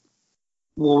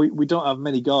 Well, we don't have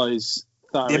many guys.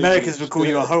 That the Americans would call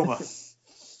you a homer.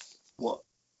 What?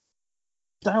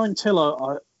 Darren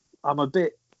Till, I'm a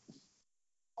bit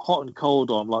hot and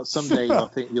cold on. Like, some days I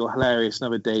think you're hilarious, and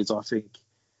other days I think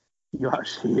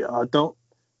I don't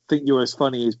think you're as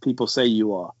funny as people say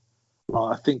you are.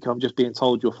 Like, I think I'm just being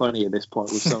told you're funny at this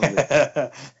point with some of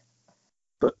it.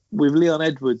 But with Leon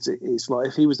Edwards, it's like,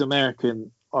 if he was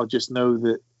American, I just know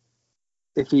that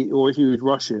if he was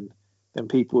Russian, then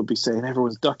people would be saying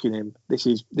everyone's ducking him. This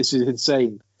is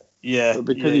insane. Yeah. But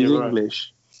because he's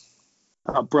English,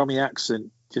 that Brummie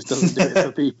accent just doesn't do it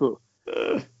for people.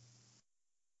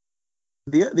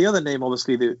 The other name,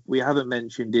 obviously, that we haven't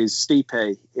mentioned is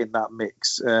Stipe in that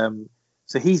mix.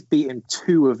 So he's beaten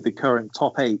 2 of the current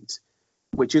top 8,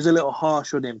 which is a little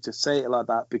harsh on him to say it like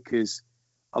that, because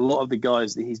a lot of the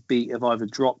guys that he's beat have either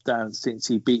dropped down since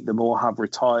he beat them or have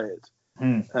retired.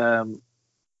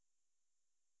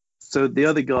 So the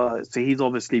other guy, so he's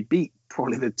obviously beat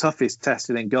probably the toughest test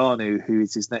in Ngannou, who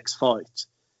is his next fight.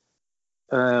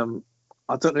 I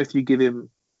don't know if you give him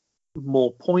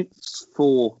more points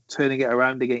for turning it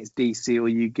around against DC, or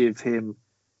you give him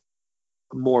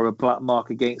more of a black mark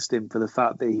against him for the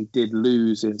fact that he did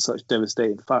lose in such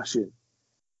devastating fashion.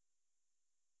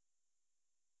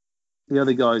 The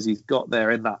other guys he's got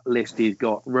there in that list, he's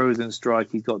got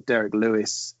Rosenstrike, he's got Derek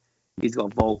Lewis, he's got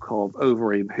Volkov,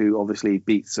 Overeem, who obviously he's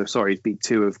beat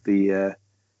 2 of the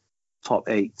top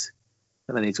 8.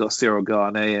 And then he's got Cyril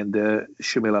Gane and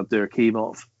Shamil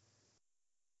Abdurakhimov.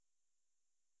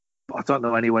 I don't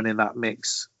know anyone in that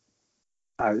mix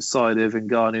outside of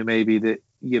Ngannou maybe that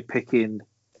you're picking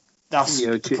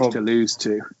Miocic to lose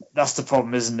to. That's the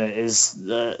problem, isn't it? Is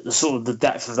the sort of the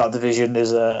depth of that division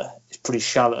is pretty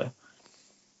shallow.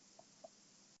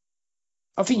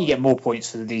 I think you get more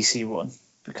points for the DC one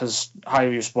because how you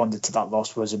responded to that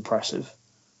loss was impressive.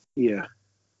 Yeah.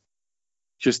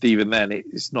 Just even then,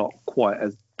 it's not quite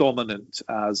as dominant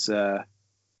as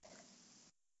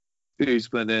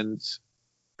Usman and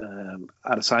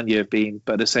Adesanya have been,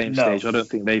 but at the same stage, I don't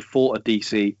think they fought a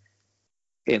DC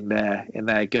in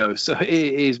their go. So it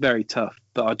is very tough,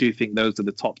 but I do think those are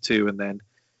the top 2, and then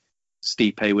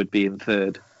Stipe would be in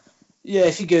third. Yeah,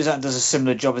 if he goes out and does a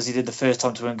similar job as he did the first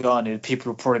time to Ngannou, people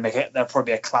will probably there'll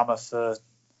probably be a clamour for,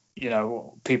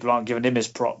 people aren't giving him his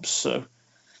props. So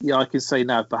yeah, I can say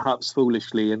now, perhaps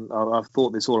foolishly, and I've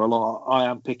thought this all along, I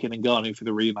am picking Ngannou for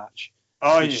the rematch.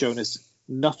 He's shown us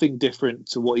nothing different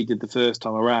to what he did the first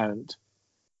time around.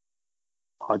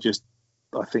 I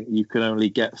think you can only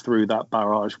get through that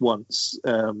barrage once,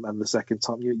 and the second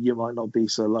time you might not be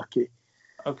so lucky.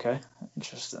 Okay,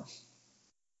 interesting.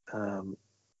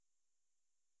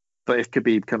 But if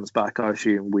Khabib comes back, I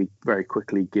assume we very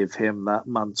quickly give him that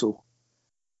mantle.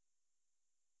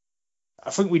 I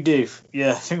think we do.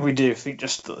 Yeah, I think we do. I think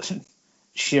just the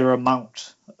sheer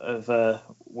amount of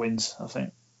wins, I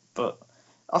think. But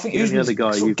I think the other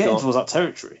guy you've getting got towards that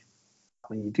territory.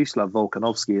 I mean, you do still have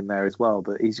Volkanovski in there as well,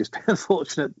 but he's just been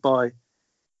unfortunate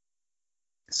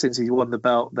since he's won the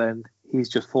belt, then he's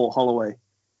just fought Holloway.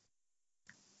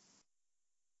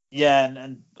 Yeah,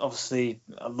 and obviously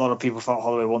a lot of people thought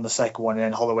Holloway won the second one, and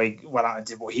then Holloway went out and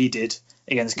did what he did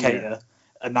against Kattar,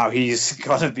 and now he's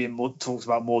kind of being talked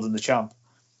about more than the champ.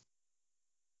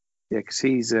 Yeah, because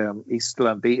he's still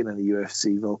unbeaten in the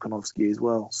UFC, Volkanovski as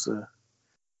well. So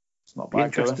it's not bad.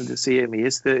 Interesting to see him. He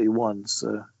is 31,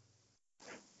 so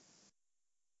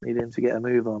need him to get a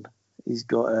move on. He's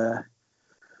got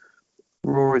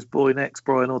Rory's boy next,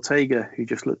 Brian Ortega, who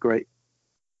just looked great.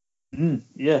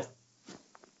 Yeah.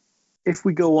 If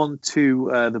we go on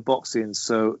to the boxing,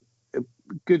 so a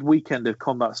good weekend of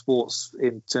combat sports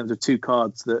in terms of 2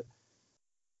 cards that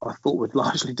I thought would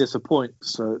largely disappoint.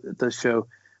 So it does show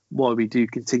why we do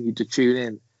continue to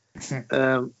tune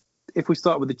in. If we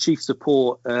start with the chief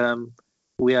support,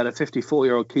 we had a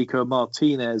 54-year-old Kiko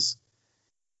Martinez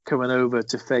coming over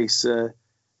to face a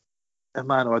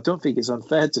man who I don't think it's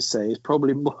unfair to say is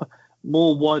probably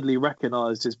more widely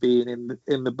recognised as being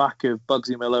in the back of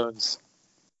Bugsy Malone's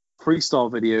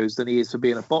freestyle videos than he is for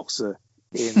being a boxer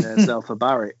in Zelfa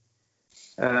Barrett.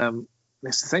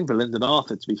 It's the same for Lyndon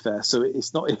Arthur, to be fair. So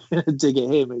it's not even a dig at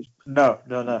him. It's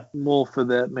no. More for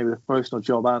maybe the promotional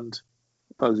job and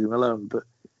Bugsy Malone. But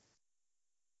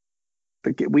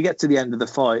we get to the end of the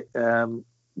fight.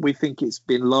 We think it's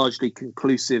been largely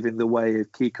conclusive in the way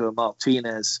of Kiko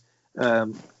Martinez.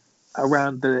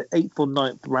 Around the 8th or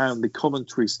 9th round, the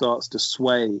commentary starts to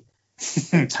sway.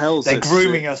 They're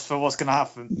grooming us for what's going to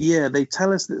happen. Yeah, they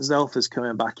tell us that Zelfa's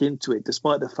coming back into it,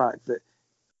 despite the fact that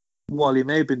while he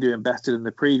may have been doing better than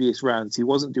the previous rounds, he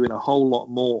wasn't doing a whole lot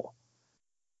more.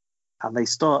 And they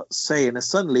start saying, and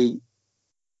suddenly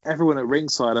everyone at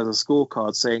ringside has a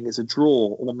scorecard saying it's a draw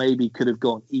or maybe could have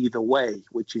gone either way,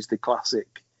 which is the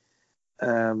classic.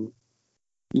 You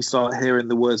start hearing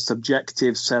the word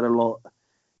subjective said a lot.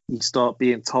 You start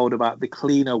being told about the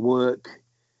cleaner work.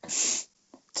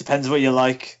 Depends what you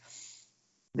like.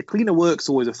 The cleaner work's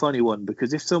always a funny one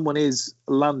because if someone is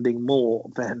landing more,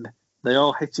 then they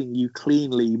are hitting you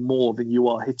cleanly more than you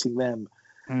are hitting them.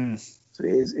 So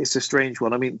it's a strange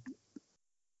one. I mean,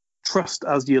 trust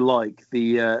as you like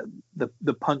the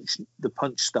punch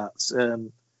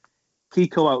stats.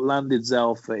 Kiko outlanded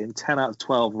Zelfa in 10 out of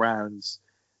 12 rounds.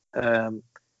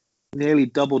 Nearly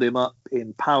doubled him up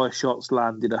in power shots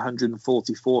landed,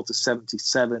 144 to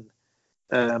 77.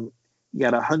 He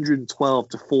had 112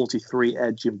 to 43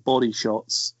 edge in body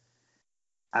shots.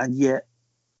 And yet,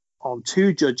 on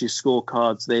two judges'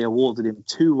 scorecards, they awarded him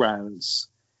 2 rounds.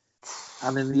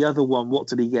 And in the other one, what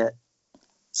did he get?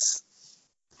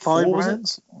 5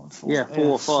 rounds? 4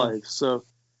 or 5. So,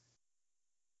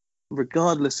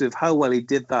 regardless of how well he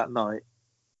did that night,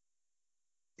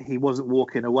 he wasn't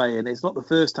walking away. And it's not the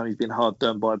first time he's been hard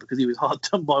done by, because he was hard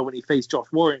done by when he faced Josh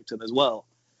Warrington as well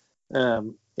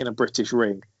in a British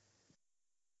ring.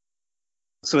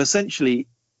 So essentially,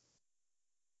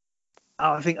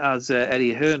 I think as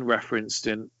Eddie Hearn referenced,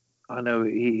 and I know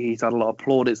he's had a lot of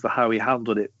plaudits for how he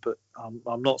handled it, but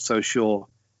I'm not so sure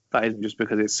that isn't just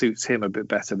because it suits him a bit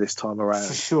better this time around.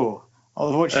 For sure. I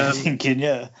was watching thinking,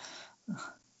 yeah.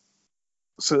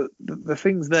 So the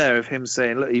things there of him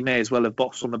saying, look, he may as well have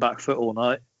boxed on the back foot all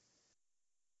night,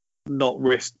 not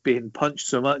risked being punched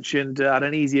so much and had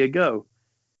an easier go.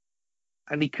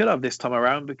 And he could have this time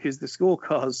around because the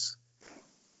scorecards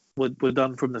were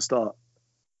done from the start.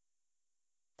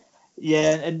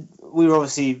 Yeah, and we were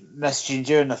obviously messaging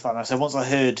during the fight. So once I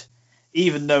heard,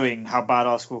 even knowing how bad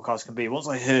our scorecards can be, once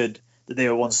I heard that they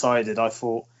were one-sided, I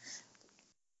thought,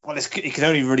 well, it can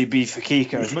only really be for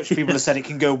Kiko. As much as people have said it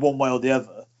can go one way or the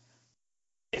other,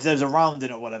 if there's a round in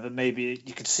it or whatever, maybe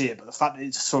you could see it. But the fact that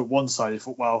it's sort of one-sided, I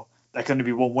thought, well, there can only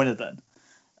be one winner then.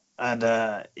 And,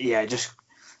 just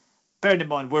bearing in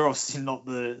mind, we're obviously not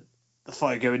the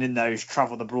fighter going in there who's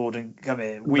travelled abroad and come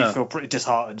here. We feel pretty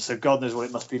disheartened, so God knows what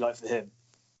it must be like for him.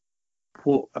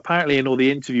 Well, apparently in all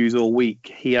the interviews all week,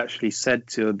 he actually said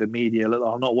to the media, look,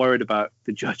 I'm not worried about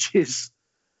the judges.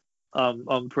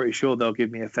 I'm pretty sure they'll give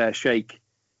me a fair shake,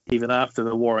 even after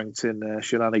the Warrington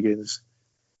shenanigans.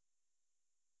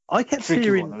 I kept Tricky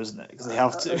hearing, one, though, isn't it? Because they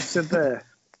have to. I said there,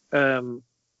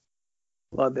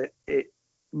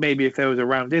 maybe if there was a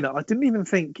round in it, I didn't even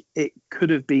think it could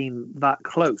have been that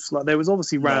close. Like there was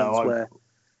obviously rounds where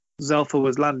Zelfa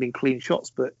was landing clean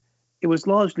shots, but it was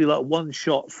largely like one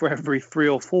shot for every 3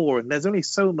 or 4, and there's only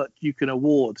so much you can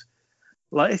award.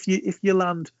 Like if you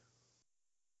land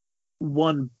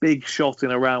one big shot in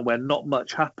a round where not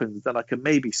much happens, then I can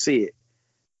maybe see it.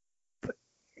 But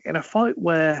in a fight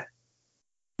where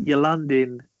you're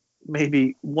landing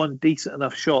maybe one decent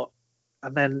enough shot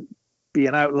and then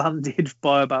being outlanded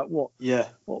by about what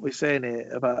we're saying here,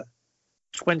 about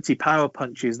 20 power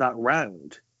punches that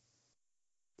round,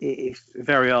 it's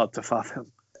very hard to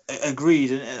fathom.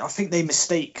 Agreed, and I think they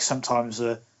mistake sometimes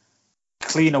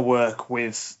cleaner work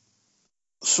with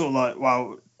sort of like,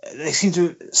 well, they seem to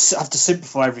have to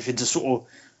simplify everything to sort of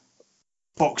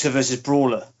boxer versus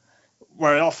brawler,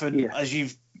 where often, as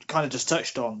you've kind of just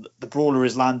touched on, the brawler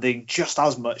is landing just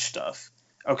as much stuff.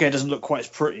 Okay, it doesn't look quite as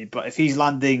pretty, but if he's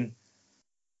landing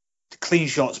clean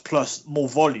shots plus more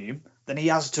volume, then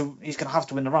he's going to have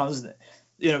to win the round, isn't it?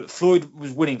 You know, Floyd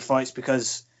was winning fights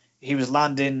because he was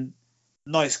landing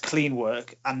nice clean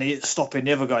work and stopping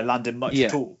the other guy landing much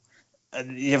at all.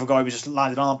 And the other guy was just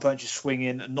landing arm punches,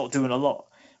 swinging, and not doing a lot.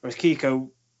 Whereas Kiko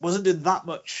wasn't doing that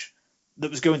much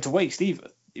that was going to waste either.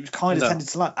 He was kind of tending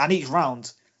to land. And each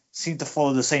round seemed to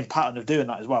follow the same pattern of doing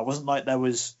that as well. It wasn't like there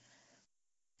was,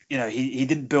 he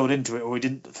didn't build into it or he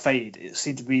didn't fade. It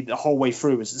seemed to be the whole way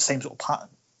through was the same sort of pattern.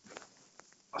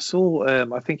 I saw,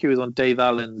 I think it was on Dave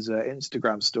Allen's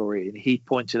Instagram story, and he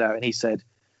pointed out and he said,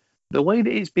 the way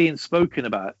that it's being spoken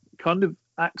about kind of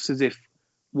acts as if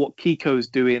what Kiko's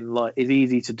doing like is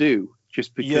easy to do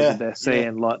just because they're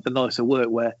saying like the nicer work,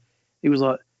 where he was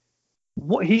like,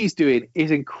 what he's doing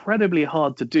is incredibly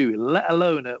hard to do, let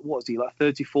alone at, what's he, like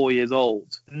 34 years old?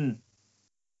 He's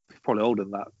probably older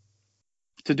than that.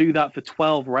 To do that for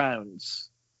 12 rounds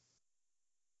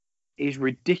is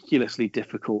ridiculously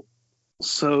difficult.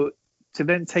 So to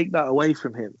then take that away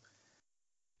from him,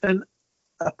 and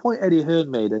a point Eddie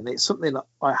Hearn made, and it's something that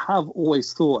I have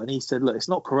always thought, and he said, look, it's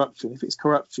not corruption. If it's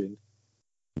corruption,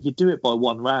 you'd do it by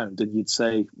one round and you'd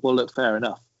say, well, look, fair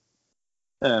enough.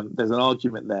 There's an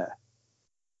argument there.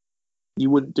 You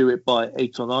wouldn't do it by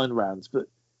 8 or 9 rounds, but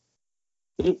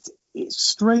it's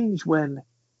strange when,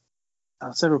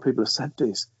 and several people have said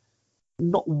this,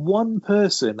 not one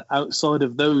person outside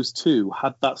of those two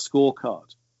had that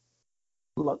scorecard.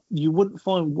 Like you wouldn't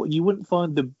find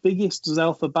the biggest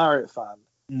Zelfa Barrett fan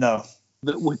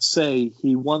that would say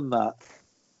he won that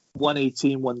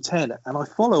 118, 110. And I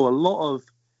follow a lot of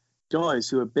guys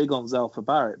who are big on Zelfa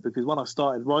Barrett because when I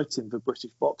started writing for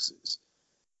British Boxers,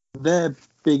 they're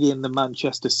big in the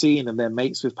Manchester scene and they're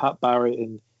mates with Pat Barrett.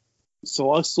 And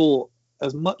so I saw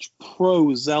as much pro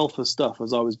Zelfa stuff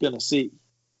as I was going to see.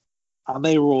 And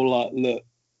they were all like, look,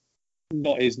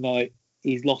 not his night.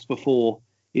 He's lost before.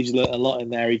 He's learnt a lot in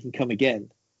there. He can come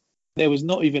again. There was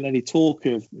not even any talk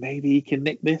of maybe he can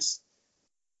nick this.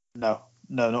 No,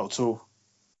 not at all.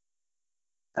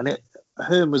 And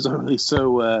Hearn was only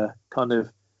so kind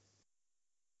of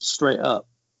straight up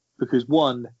because,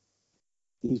 one,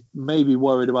 he's maybe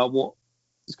worried about what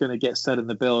is going to get said in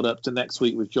the build-up to next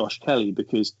week with Josh Kelly,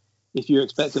 because if you're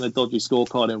expecting a dodgy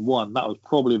scorecard in one, that was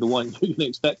probably the one you can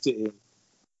expect it in.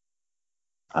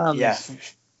 Yeah,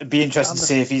 it'd be interesting to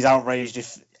see if he's outraged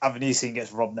if Avanesyan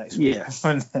gets robbed next week. Yeah.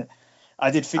 I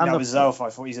did think that was Zelf. I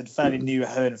thought he's a fairly new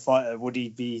Hearn fighter. Would he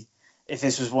be, if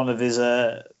this was one of his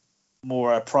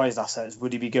more prized assets,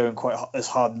 would he be going quite as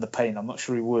hard in the paint? I'm not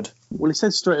sure he would. Well, he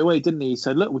said straight away, didn't he? He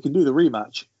said, look, we can do the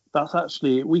rematch. That's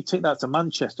actually, we take that to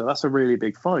Manchester. That's a really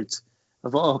big fight. I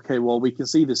thought, okay, well, we can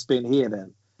see the spin here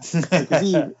then.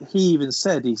 Because he even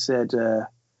said,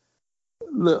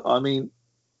 look, I mean,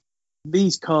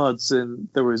 these cards and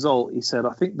the result, he said,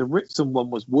 I think the Ritson one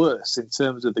was worse in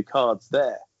terms of the cards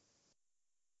there.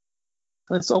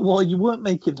 And so, well, you weren't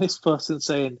making this fuss and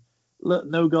saying, look,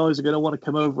 no guys are going to want to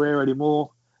come over here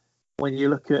anymore. When you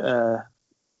look at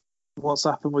what's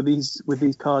happened with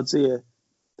these cards here,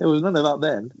 there was none of that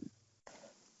then.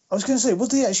 I was going to say, what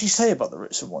did he actually say about the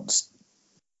Ritson ones?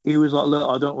 He was like, look,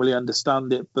 I don't really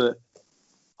understand it, but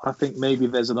I think maybe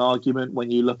there's an argument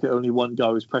when you look at only one guy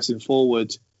who's pressing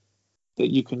forward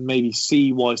that you can maybe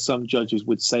see why some judges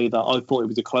would say that. I thought it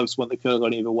was a close one that could have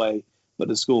gone either way, but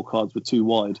the scorecards were too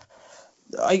wide.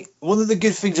 One of the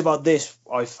good things about this,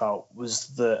 I felt, was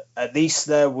that at least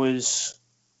there was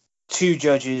 2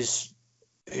 judges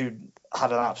who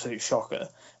had an absolute shocker.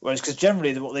 Whereas, because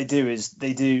generally what they do is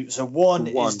so one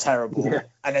is terrible,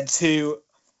 and then 2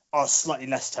 are slightly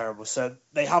less terrible. So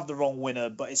they have the wrong winner,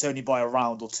 but it's only by a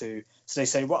round or 2. So they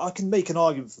say, well, I can make an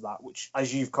argument for that, which,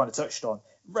 as you've kind of touched on,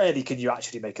 rarely can you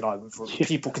actually make an argument for it.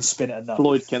 People can spin it enough.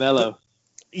 Floyd Canelo.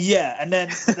 Yeah, and then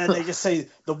they just say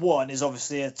the one is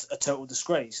obviously a total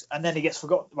disgrace, and then it gets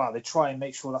forgotten. Well, they try and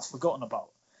make sure that's forgotten about.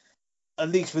 At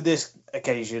least with this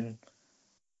occasion,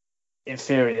 in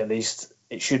theory, at least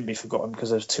it shouldn't be forgotten because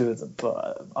there's 2 of them.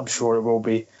 But I'm sure it will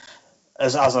be.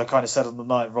 As I kind of said on the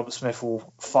night, Robert Smith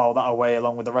will file that away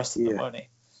along with the rest of them, won't he?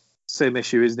 Same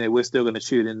issue, isn't it? We're still going to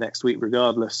tune in next week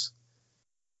regardless.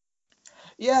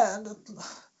 Yeah, and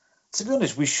to be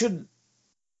honest, we shouldn't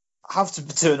have to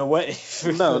turn away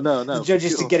for no, the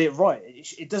judges to get it right.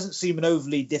 It doesn't seem an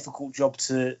overly difficult job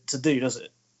to do, does it?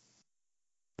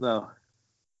 No.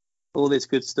 All this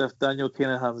good stuff Daniel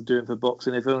Kinahan's doing for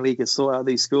boxing, if only he could sort out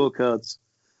these scorecards.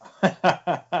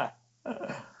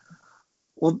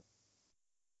 Well,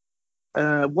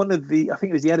 one of I think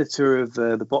it was the editor of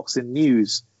the Boxing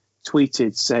News,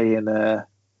 tweeted saying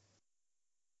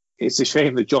it's a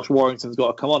shame that Josh Warrington's got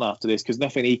to come on after this because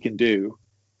nothing he can do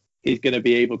is going to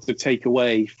be able to take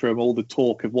away from all the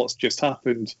talk of what's just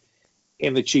happened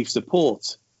in the chief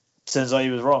support. Turns out he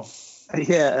was wrong.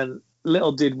 Yeah, and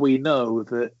little did we know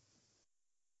that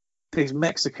this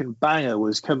Mexican banger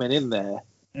was coming in there.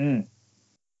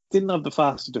 Didn't have the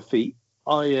faster defeat.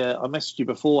 I messaged you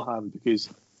beforehand because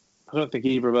I don't think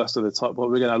either of us are the type where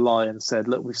we're going to lie and said,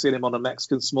 look, we've seen him on a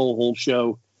Mexican small hall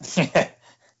show.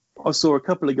 I saw a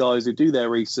couple of guys who do their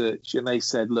research and they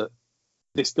said, look,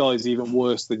 this guy's even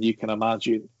worse than you can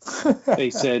imagine.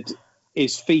 They said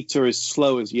his feet are as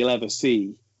slow as you'll ever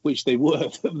see, which they were.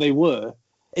 They were.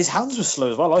 His hands were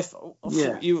slow as well, I thought.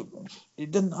 Yeah. He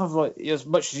didn't have as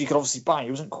much as he could obviously bang.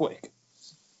 He wasn't quick.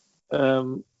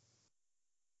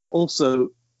 Also,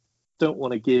 don't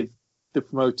want to give the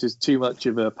promoters too much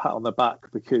of a pat on the back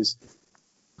because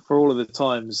for all of the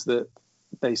times that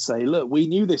they say, look, we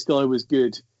knew this guy was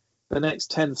good. The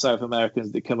next 10 South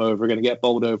Americans that come over are going to get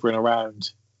bowled over in a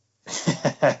round.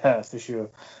 For sure.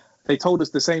 They told us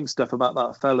the same stuff about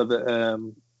that fella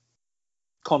that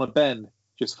Conor Benn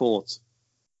just fought.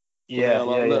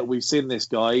 Look, we've seen this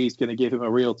guy. He's going to give him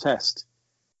a real test.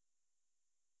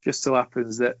 Just so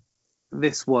happens that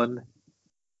this one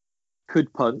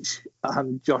could punch,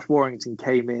 and Josh Warrington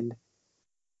came in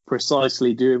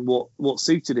precisely doing what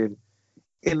suited him.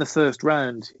 In the first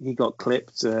round, he got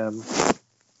clipped.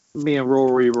 Me and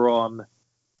Rory were on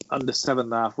under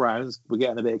 7.5 rounds. We're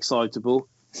getting a bit excitable.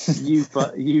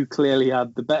 You clearly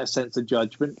had the better sense of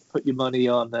judgment. Put your money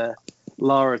on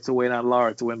Lara to win and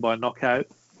Lara to win by knockout.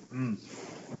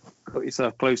 Got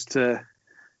yourself close to.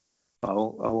 I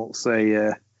won't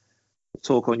say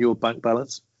talk on your bank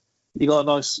balance. You got a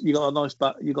nice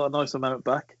amount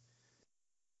back.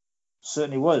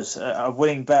 Certainly was a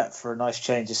winning bet for a nice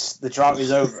change. The drought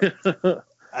is over,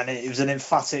 and it was an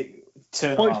emphatic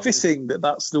turn. Quite fitting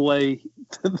that's the way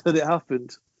that it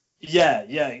happened. Yeah,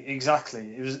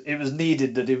 exactly. It was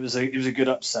needed that it was a good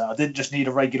upset. I didn't just need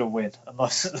a regular win.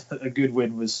 A good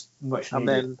win was much needed. And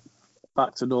then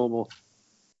back to normal.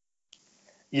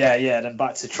 Yeah, then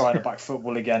back to trying to back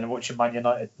football again and watching Man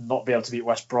United not be able to beat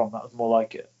West Brom. That was more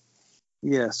like it.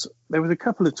 Yes, there was a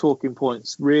couple of talking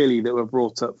points really that were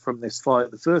brought up from this fight.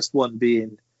 The first one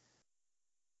being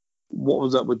what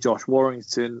was up with Josh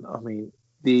Warrington. I mean,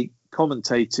 the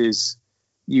commentators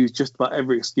used just about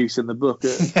every excuse in the book.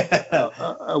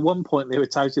 At one point, they were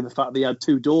touting the fact that he had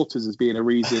 2 daughters as being a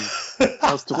reason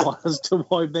as to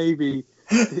why maybe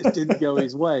it didn't go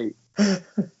his way.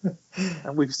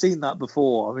 And we've seen that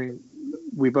before. I mean,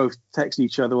 we both text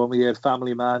each other when we heard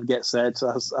 "Family Man" get said,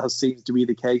 as seems to be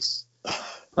the case.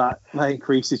 That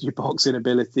increases your boxing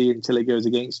ability until it goes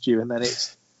against you, and then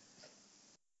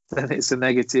it's a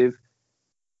negative.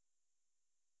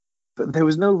 But there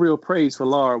was no real praise for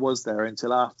Lara, was there,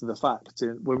 until after the fact,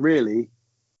 when really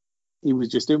he was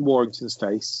just in Warrington's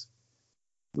face,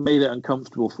 made it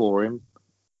uncomfortable for him,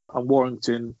 and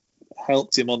Warrington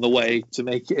helped him on the way to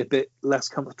make it a bit less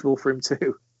comfortable for him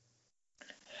too.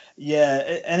 Yeah,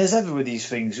 and as ever with these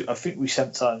things, I think we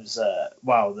sometimes,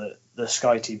 the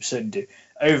Sky team certainly do,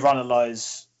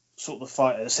 overanalyze sort of the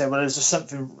fight and say, well, there's just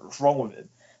something wrong with him.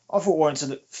 I thought Warrington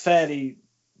looked fairly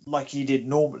like he did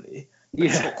normally. He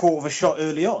got caught with a shot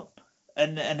early on.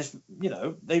 And if,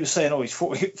 they were saying, he's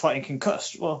fighting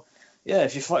concussed. Well, yeah,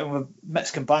 if you're fighting with a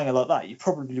Mexican banger like that, you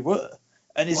probably were.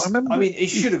 And he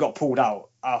should have got pulled out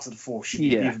after the 4th shoot,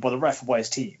 either by the ref or by his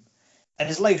team. And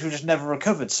his legs were just never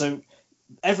recovered. So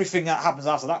everything that happens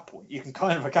after that point, you can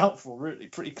kind of account for really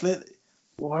pretty clearly.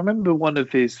 Well, I remember one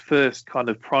of his first kind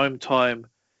of primetime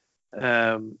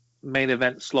main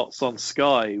event slots on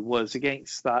Sky was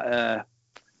against that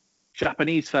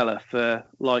Japanese fella for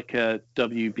like a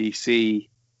WBC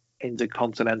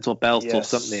Intercontinental belt or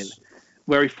something,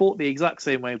 where he fought the exact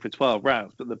same way for 12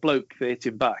 rounds, but the bloke that hit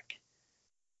him back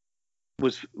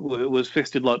was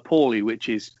fisted like Paulie, which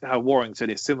is how Warrington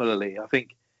is similarly. I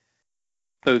think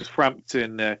those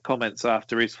Frampton comments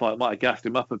after his fight might have gassed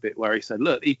him up a bit, where he said,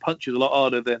 look, he punches a lot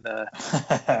harder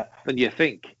than you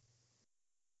think,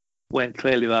 when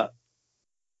clearly that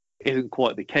isn't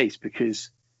quite the case,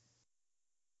 because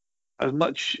as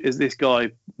much as this guy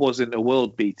wasn't a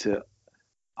world beater,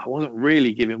 I wasn't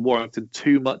really giving Warrington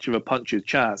too much of a puncher's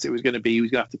chance. It was going to be he was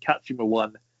going to have to catch him with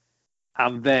one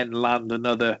and then land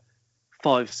another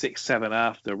 5, 6, 7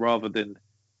 after, rather than,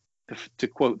 to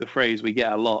quote the phrase we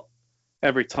get a lot,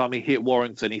 every time he hit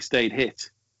Warrington, he stayed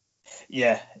hit.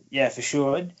 Yeah, for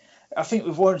sure. And I think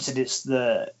with Warrington,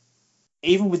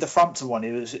 even with the Frampton one,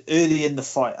 it was early in the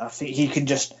fight. I think he can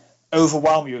just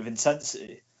overwhelm you with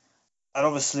intensity. And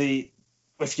obviously,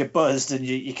 if you're buzzed, and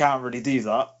you can't really do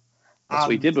that. That's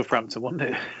what he did with Frampton, wasn't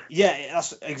it? Yeah,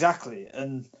 that's exactly.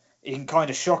 And he can kind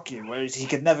of shock you, whereas he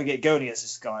could never get going against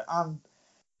this guy. And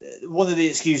one of the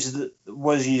excuses that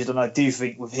was used, and I do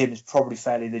think with him is probably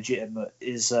fairly legitimate,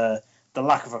 is the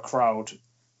lack of a crowd.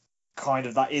 Kind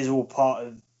of, that is all part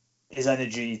of his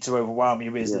energy to overwhelm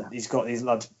you, is that he's got these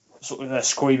lads sort of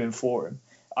screaming for him.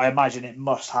 I imagine it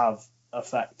must have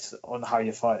effect on how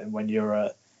you're fighting when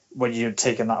you're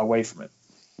taking that away from him.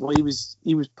 Well,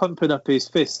 he was pumping up his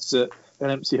fists at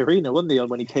an empty arena, wasn't he,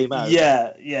 when he came out?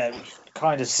 Yeah, which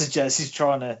kind of suggests he's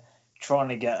trying to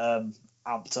get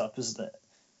amped up, isn't it?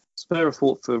 It's fair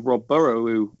fault for Rob Burrow,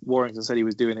 who Warrington said he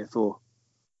was doing it for.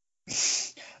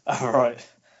 All right.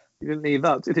 He didn't need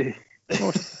that, did he?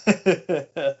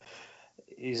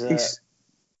 He's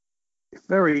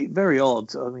very, very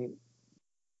odd. I mean,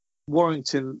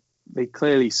 Warrington, they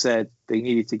clearly said they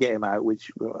needed to get him out,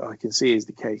 which I can see is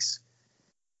the case.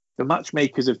 The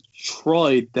matchmakers have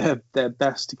tried their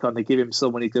best to kind of give him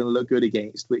someone he's going to look good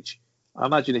against, which I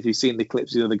imagine if you've seen the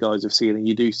clips the other guys have seen, and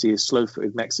you do see a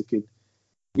slow-footed Mexican,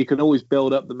 you can always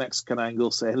build up the Mexican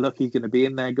angle, say, look, he's going to be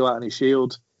in there, go out on his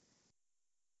shield.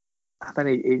 And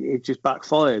then it just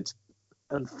backfired.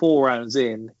 And 4 rounds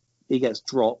in, he gets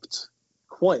dropped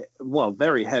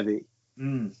very heavy.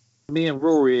 Mm. Me and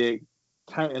Rory are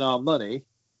counting our money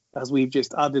as we've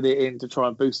just added it in to try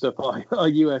and boost up our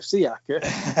UFC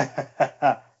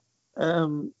acca.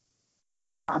 And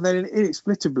then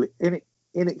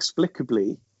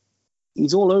inexplicably,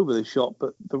 he's all over the shop,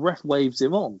 but the ref waves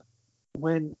him on.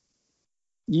 When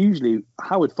usually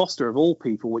Howard Foster, of all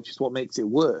people, which is what makes it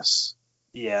worse.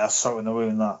 Yeah, that's so in the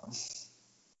wound, that.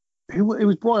 It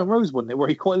was Brian Rose, wasn't it, where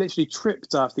he quite literally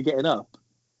tripped after getting up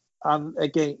and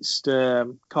against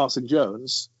Carson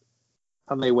Jones,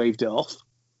 and they waved it off.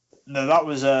 No, that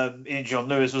was Ian John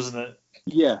Lewis, wasn't it?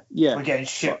 Yeah. We're getting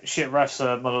shit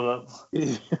refs muddled up.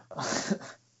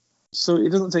 So it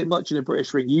doesn't take much in a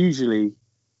British ring, usually.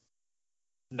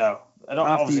 No. And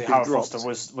obviously Howard Foster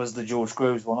was the George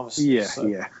Groves one,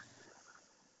 obviously. Yeah.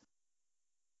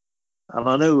 And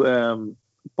I know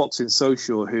Boxing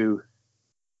Social, who,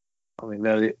 I mean,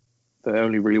 they're the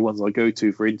only really ones I go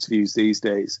to for interviews these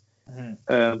days.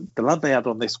 Mm-hmm. The lad they had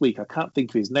on this week, I can't think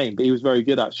of his name, but he was very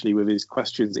good actually with his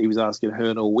questions that he was asking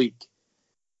Hearn all week.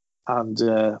 And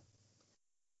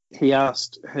he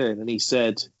asked Hearn, and he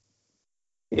said,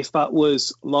 if that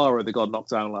was Lara that got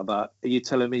knocked down like that, are you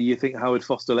telling me you think Howard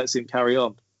Foster lets him carry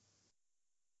on?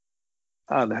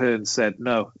 And Hearn said,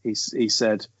 no. He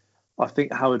said, I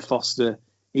think Howard Foster,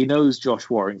 he knows Josh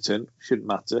Warrington, shouldn't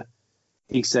matter.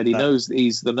 He said he knows that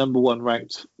he's the number one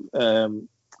ranked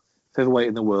featherweight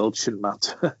in the world, shouldn't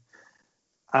matter.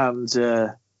 And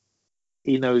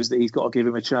he knows that he's got to give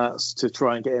him a chance to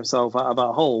try and get himself out of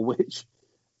that hole, which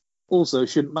also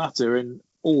shouldn't matter. And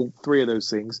all three of those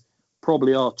things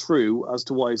probably are true as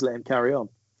to why he's let him carry on.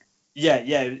 Yeah,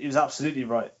 he was absolutely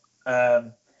right.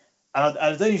 And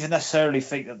I don't even necessarily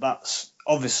think that that's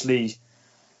obviously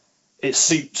it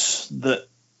suits that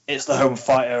it's the home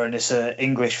fighter and it's an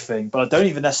English thing, but I don't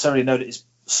even necessarily know that it's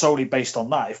solely based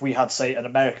on that. If we had, say, an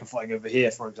American fighting over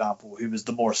here, for example, who was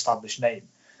the more established name,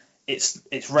 it's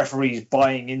referees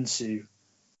buying into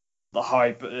the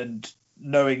hype and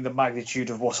knowing the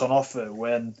magnitude of what's on offer,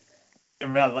 when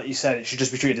in reality, like you said, it should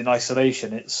just be treated in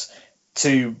isolation. It's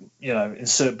two,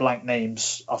 insert blank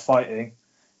names are fighting,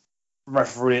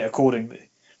 referee it accordingly.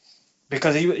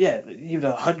 Because he would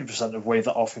 100% have waved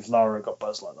that off if Lara got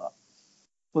buzzed like that.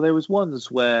 Well, there was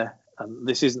ones where, and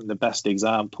this isn't the best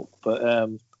example, but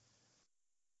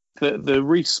the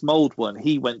Reese Mould one,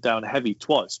 he went down heavy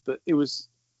twice, but it was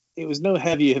no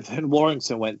heavier than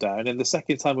Warrington went down. And the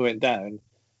second time he went down,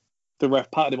 the ref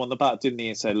patted him on the back, didn't he,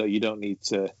 and said, "Look, you don't need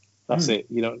to. That's it.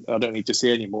 I don't need to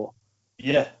see anymore."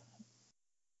 Yeah.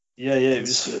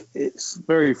 It's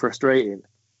very frustrating.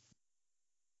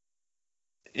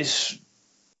 It's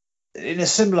in a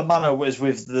similar manner as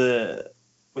with the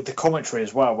commentary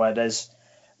as well, where there's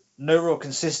no real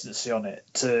consistency on it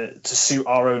to suit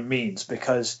our own means.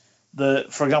 Because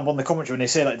for example, on the commentary, when they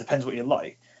say it depends what you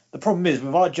like, the problem is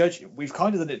with our judging, we've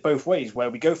kind of done it both ways, where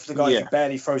we go for the guy who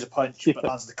barely throws a punch but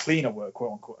lands the cleaner work,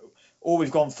 quote unquote, or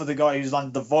we've gone for the guy who's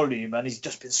landed the volume and he's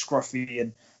just been scruffy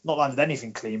and not landed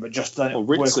anything clean, but just done it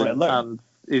work right alone.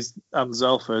 And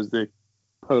Zelfa as the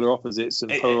polar opposites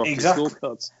and polar opposite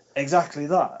scorecards. Exactly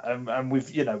that, and we've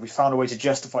found a way to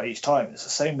justify each time. It's the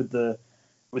same with the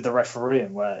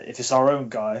refereeing, where if it's our own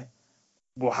guy,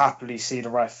 we'll happily see the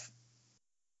ref.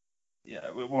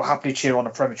 We'll happily cheer on a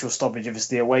premature stoppage if it's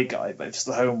the away guy, but if it's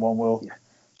the home one, we'll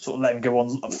sort of let him go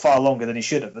on far longer than he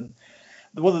should have. And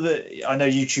I know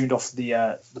you tuned off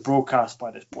the broadcast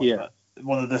by this point, but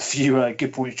one of the few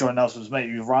good points John Nelson was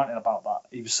making, he was ranting about that.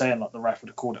 He was saying the ref would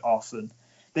have called it off, and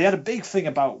they had a big thing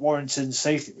about Warrington's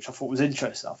safety, which I thought was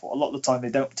interesting. I thought a lot of the time they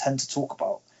don't tend to talk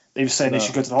about. They were saying they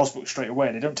should go to the hospital straight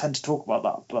away. They don't tend to talk about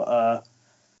that. But,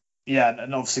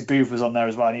 and obviously Booth was on there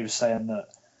as well, and he was saying that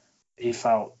he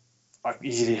felt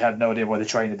he had no idea why the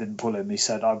trainer didn't pull him. He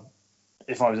said,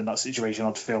 if I was in that situation,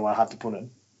 I'd feel I had to pull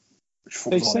him.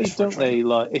 They say, don't they,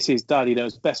 it's his dad, he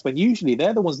knows best, when usually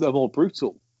they're the ones that are more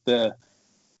brutal, the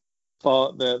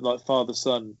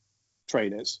father-son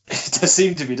trainers. It does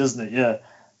seem to be, doesn't it? Yeah.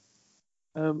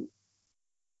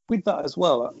 With that as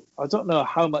well, I don't know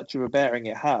how much of a bearing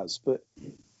it has, but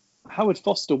Howard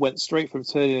Foster went straight from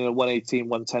turning in a 118,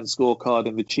 110 scorecard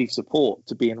in the chief support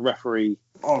to being referee.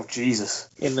 Oh, Jesus.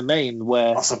 In the main,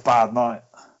 where... That's a bad night.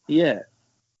 Yeah.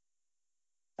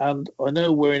 And I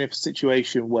know we're in a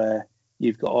situation where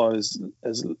you've got as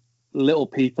little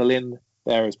people in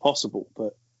there as possible,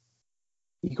 but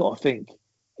you've got to think,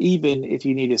 even if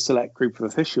you need a select group of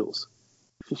officials,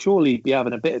 you should surely be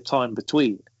having a bit of time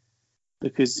between,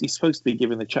 because he's supposed to be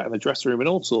giving the chat in the dressing room and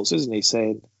all sorts, isn't he?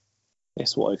 Saying,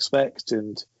 this is what I expect,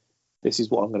 and this is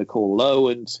what I'm going to call low,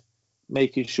 and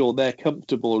making sure they're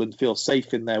comfortable and feel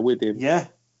safe in there with him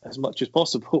as much as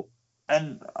possible.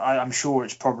 and I'm sure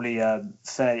it's probably a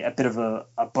bit of a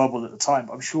bubble at the time,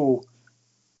 but I'm sure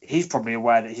he's probably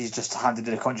aware that he's just handed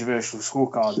in a controversial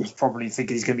scorecard and is probably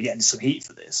thinking he's going to be getting some heat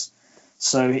for this.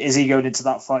 So is he going into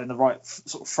that fight in the right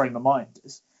sort of frame of mind?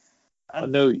 I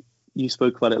know you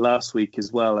spoke about it last week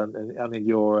as well, and in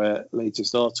your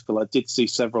latest article, I did see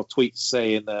several tweets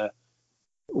saying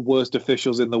worst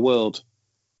officials in the world.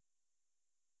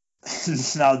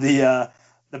 Now the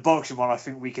boxing one, I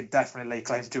think we could definitely lay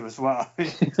claim to as well.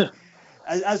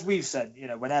 As we've said,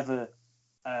 whenever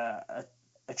a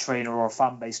trainer or a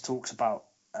fan base talks about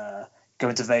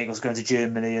going to Vegas, going to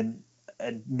Germany,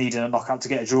 and needing a knockout to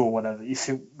get a draw or whatever, you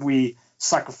think we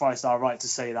sacrificed our right to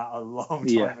say that a long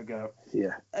time ago.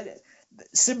 Yeah.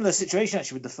 Similar situation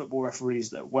actually with the football referees,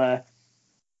 though, where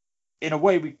in a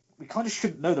way we kind of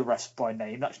shouldn't know the refs by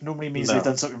name. That normally means they've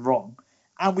done something wrong.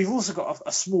 And we've also got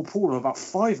a small pool of about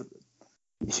 5 of them.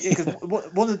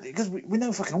 Because we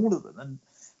know fucking all of them. And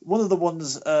one of the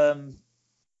ones, the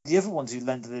other ones who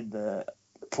landed in the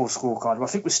poor scorecard, I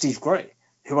think was Steve Gray,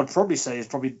 who I'd probably say is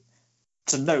probably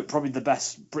the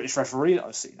best British referee that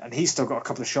I've seen. And he's still got a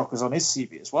couple of shockers on his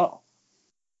CV as well.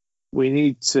 We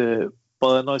need to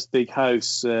buy a nice big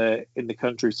house in the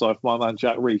countryside for my man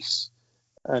Jack Reese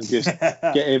and just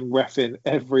get him reffing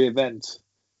every event.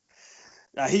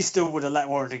 He still would have let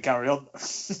Warrington carry on.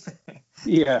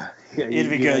 Yeah. He'd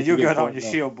be good. You're going on your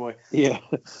shield, boy. Yeah.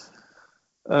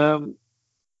 The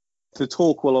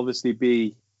talk will obviously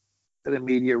be an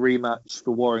immediate rematch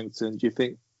for Warrington. Do you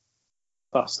think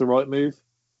that's the right move?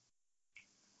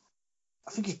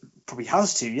 I think he probably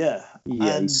has to, yeah.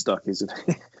 Yeah, he's stuck, isn't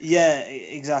he? Yeah,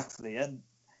 exactly. And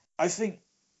I think,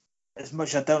 as much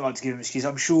as I don't like to give him an excuse,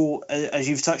 I'm sure, as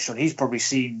you've touched on, he's probably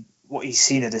seen what he's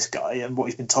seen of this guy and what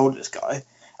he's been told of this guy.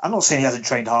 I'm not saying he hasn't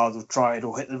trained hard or tried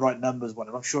or hit the right numbers,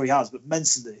 whatever. I'm sure he has, but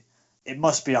mentally, it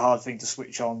must be a hard thing to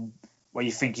switch on where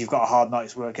you think you've got a hard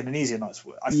night's work and an easier night's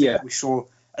work. I think we saw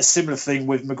a similar thing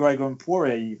with McGregor and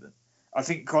Poirier even. I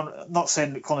think, not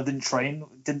saying that Conor didn't train,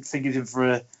 didn't think he was in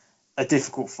for a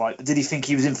difficult fight, but did he think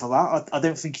he was in for that? I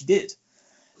don't think he did.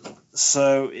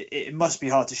 So it must be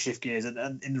hard to shift gears,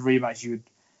 and in the rematch you would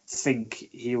think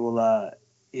he will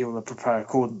prepare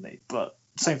accordingly. But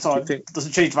at the same time, it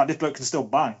doesn't change the fact this bloke can still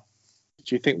bang.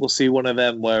 Do you think we'll see one of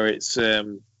them where it's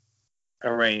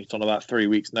arranged on about 3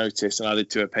 weeks' notice and added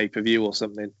to a pay-per-view or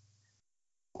something?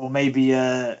 Or maybe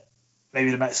the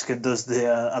Mexican does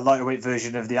a lightweight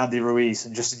version of the Andy Ruiz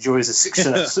and just enjoys the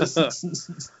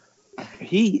success.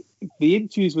 The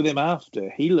interviews with him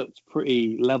after, he looked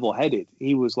pretty level-headed.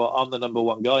 He was like, I'm the number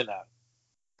one guy now.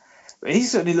 But he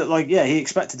certainly looked like, he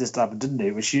expected this to happen, didn't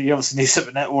he? Which he obviously knew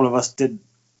something that all of us didn't.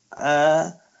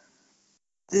 The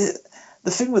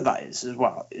thing with that is, as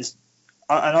well,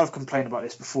 and I've complained about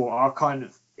this before,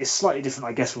 it's slightly different,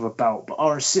 I guess, with a belt, but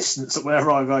our insistence that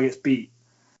whenever our guy gets beat,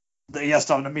 that he has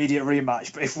to have an immediate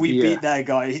rematch. But if we beat their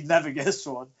guy, he never gets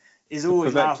one. Is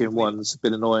always the Povetkin one's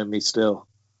been annoying me still.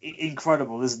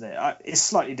 Incredible, isn't it? It's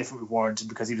slightly different with Warrington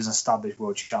because he was an established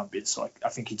world champion, so I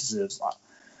think he deserves that.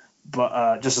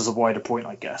 But just as a wider point,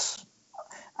 I guess.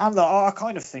 And our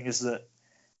kind of thing is that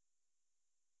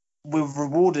we're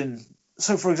rewarding.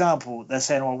 So, for example, they're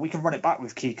saying, well, we can run it back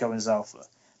with Kiko and Zelfa.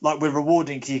 Like, we're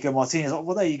rewarding Kiko Martinez. Like,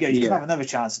 well, there you go. You can have another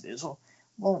chance at this.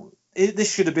 Well,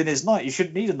 this should have been his night. You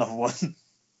shouldn't need another one.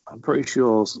 I'm pretty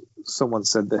sure someone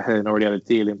said that Hearn already had a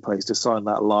deal in place to sign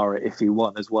that Lara if he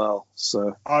won as well.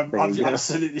 So I'm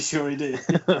absolutely sure he did.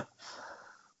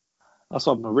 That's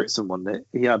what Ritson won it.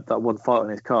 He had that one fight on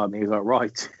his card, and he was like,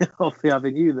 right, I'll be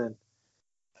having you then.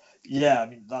 Yeah, I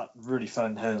mean, that really fell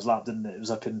in Hearn's lap, didn't it? It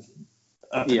was up in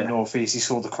the northeast. He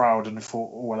saw the crowd and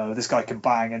thought, oh, well, this guy can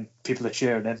bang, and people are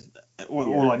cheering him.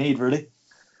 All I need, really.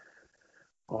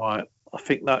 All right. I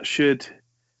think that should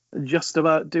just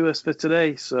about do us for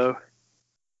today. So,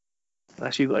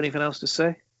 unless you've got anything else to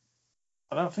say?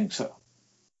 I don't think so.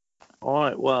 All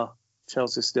right. Well,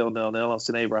 Chelsea's still 0-0.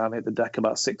 Austin Abraham hit the deck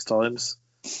about 6 times.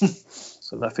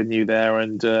 So nothing new there.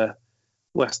 And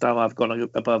West Ham have gone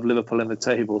above Liverpool in the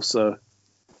table. So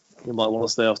you might want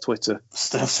to stay off Twitter.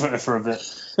 Stay off Twitter for a bit.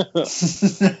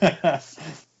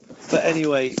 But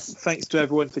anyway, thanks to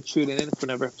everyone for tuning in for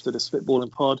another episode of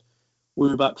Spitballing Pod.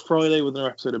 We'll be back Friday with another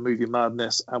episode of Movie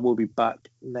Madness, and we'll be back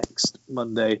next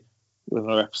Monday with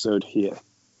another episode here.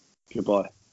 Goodbye.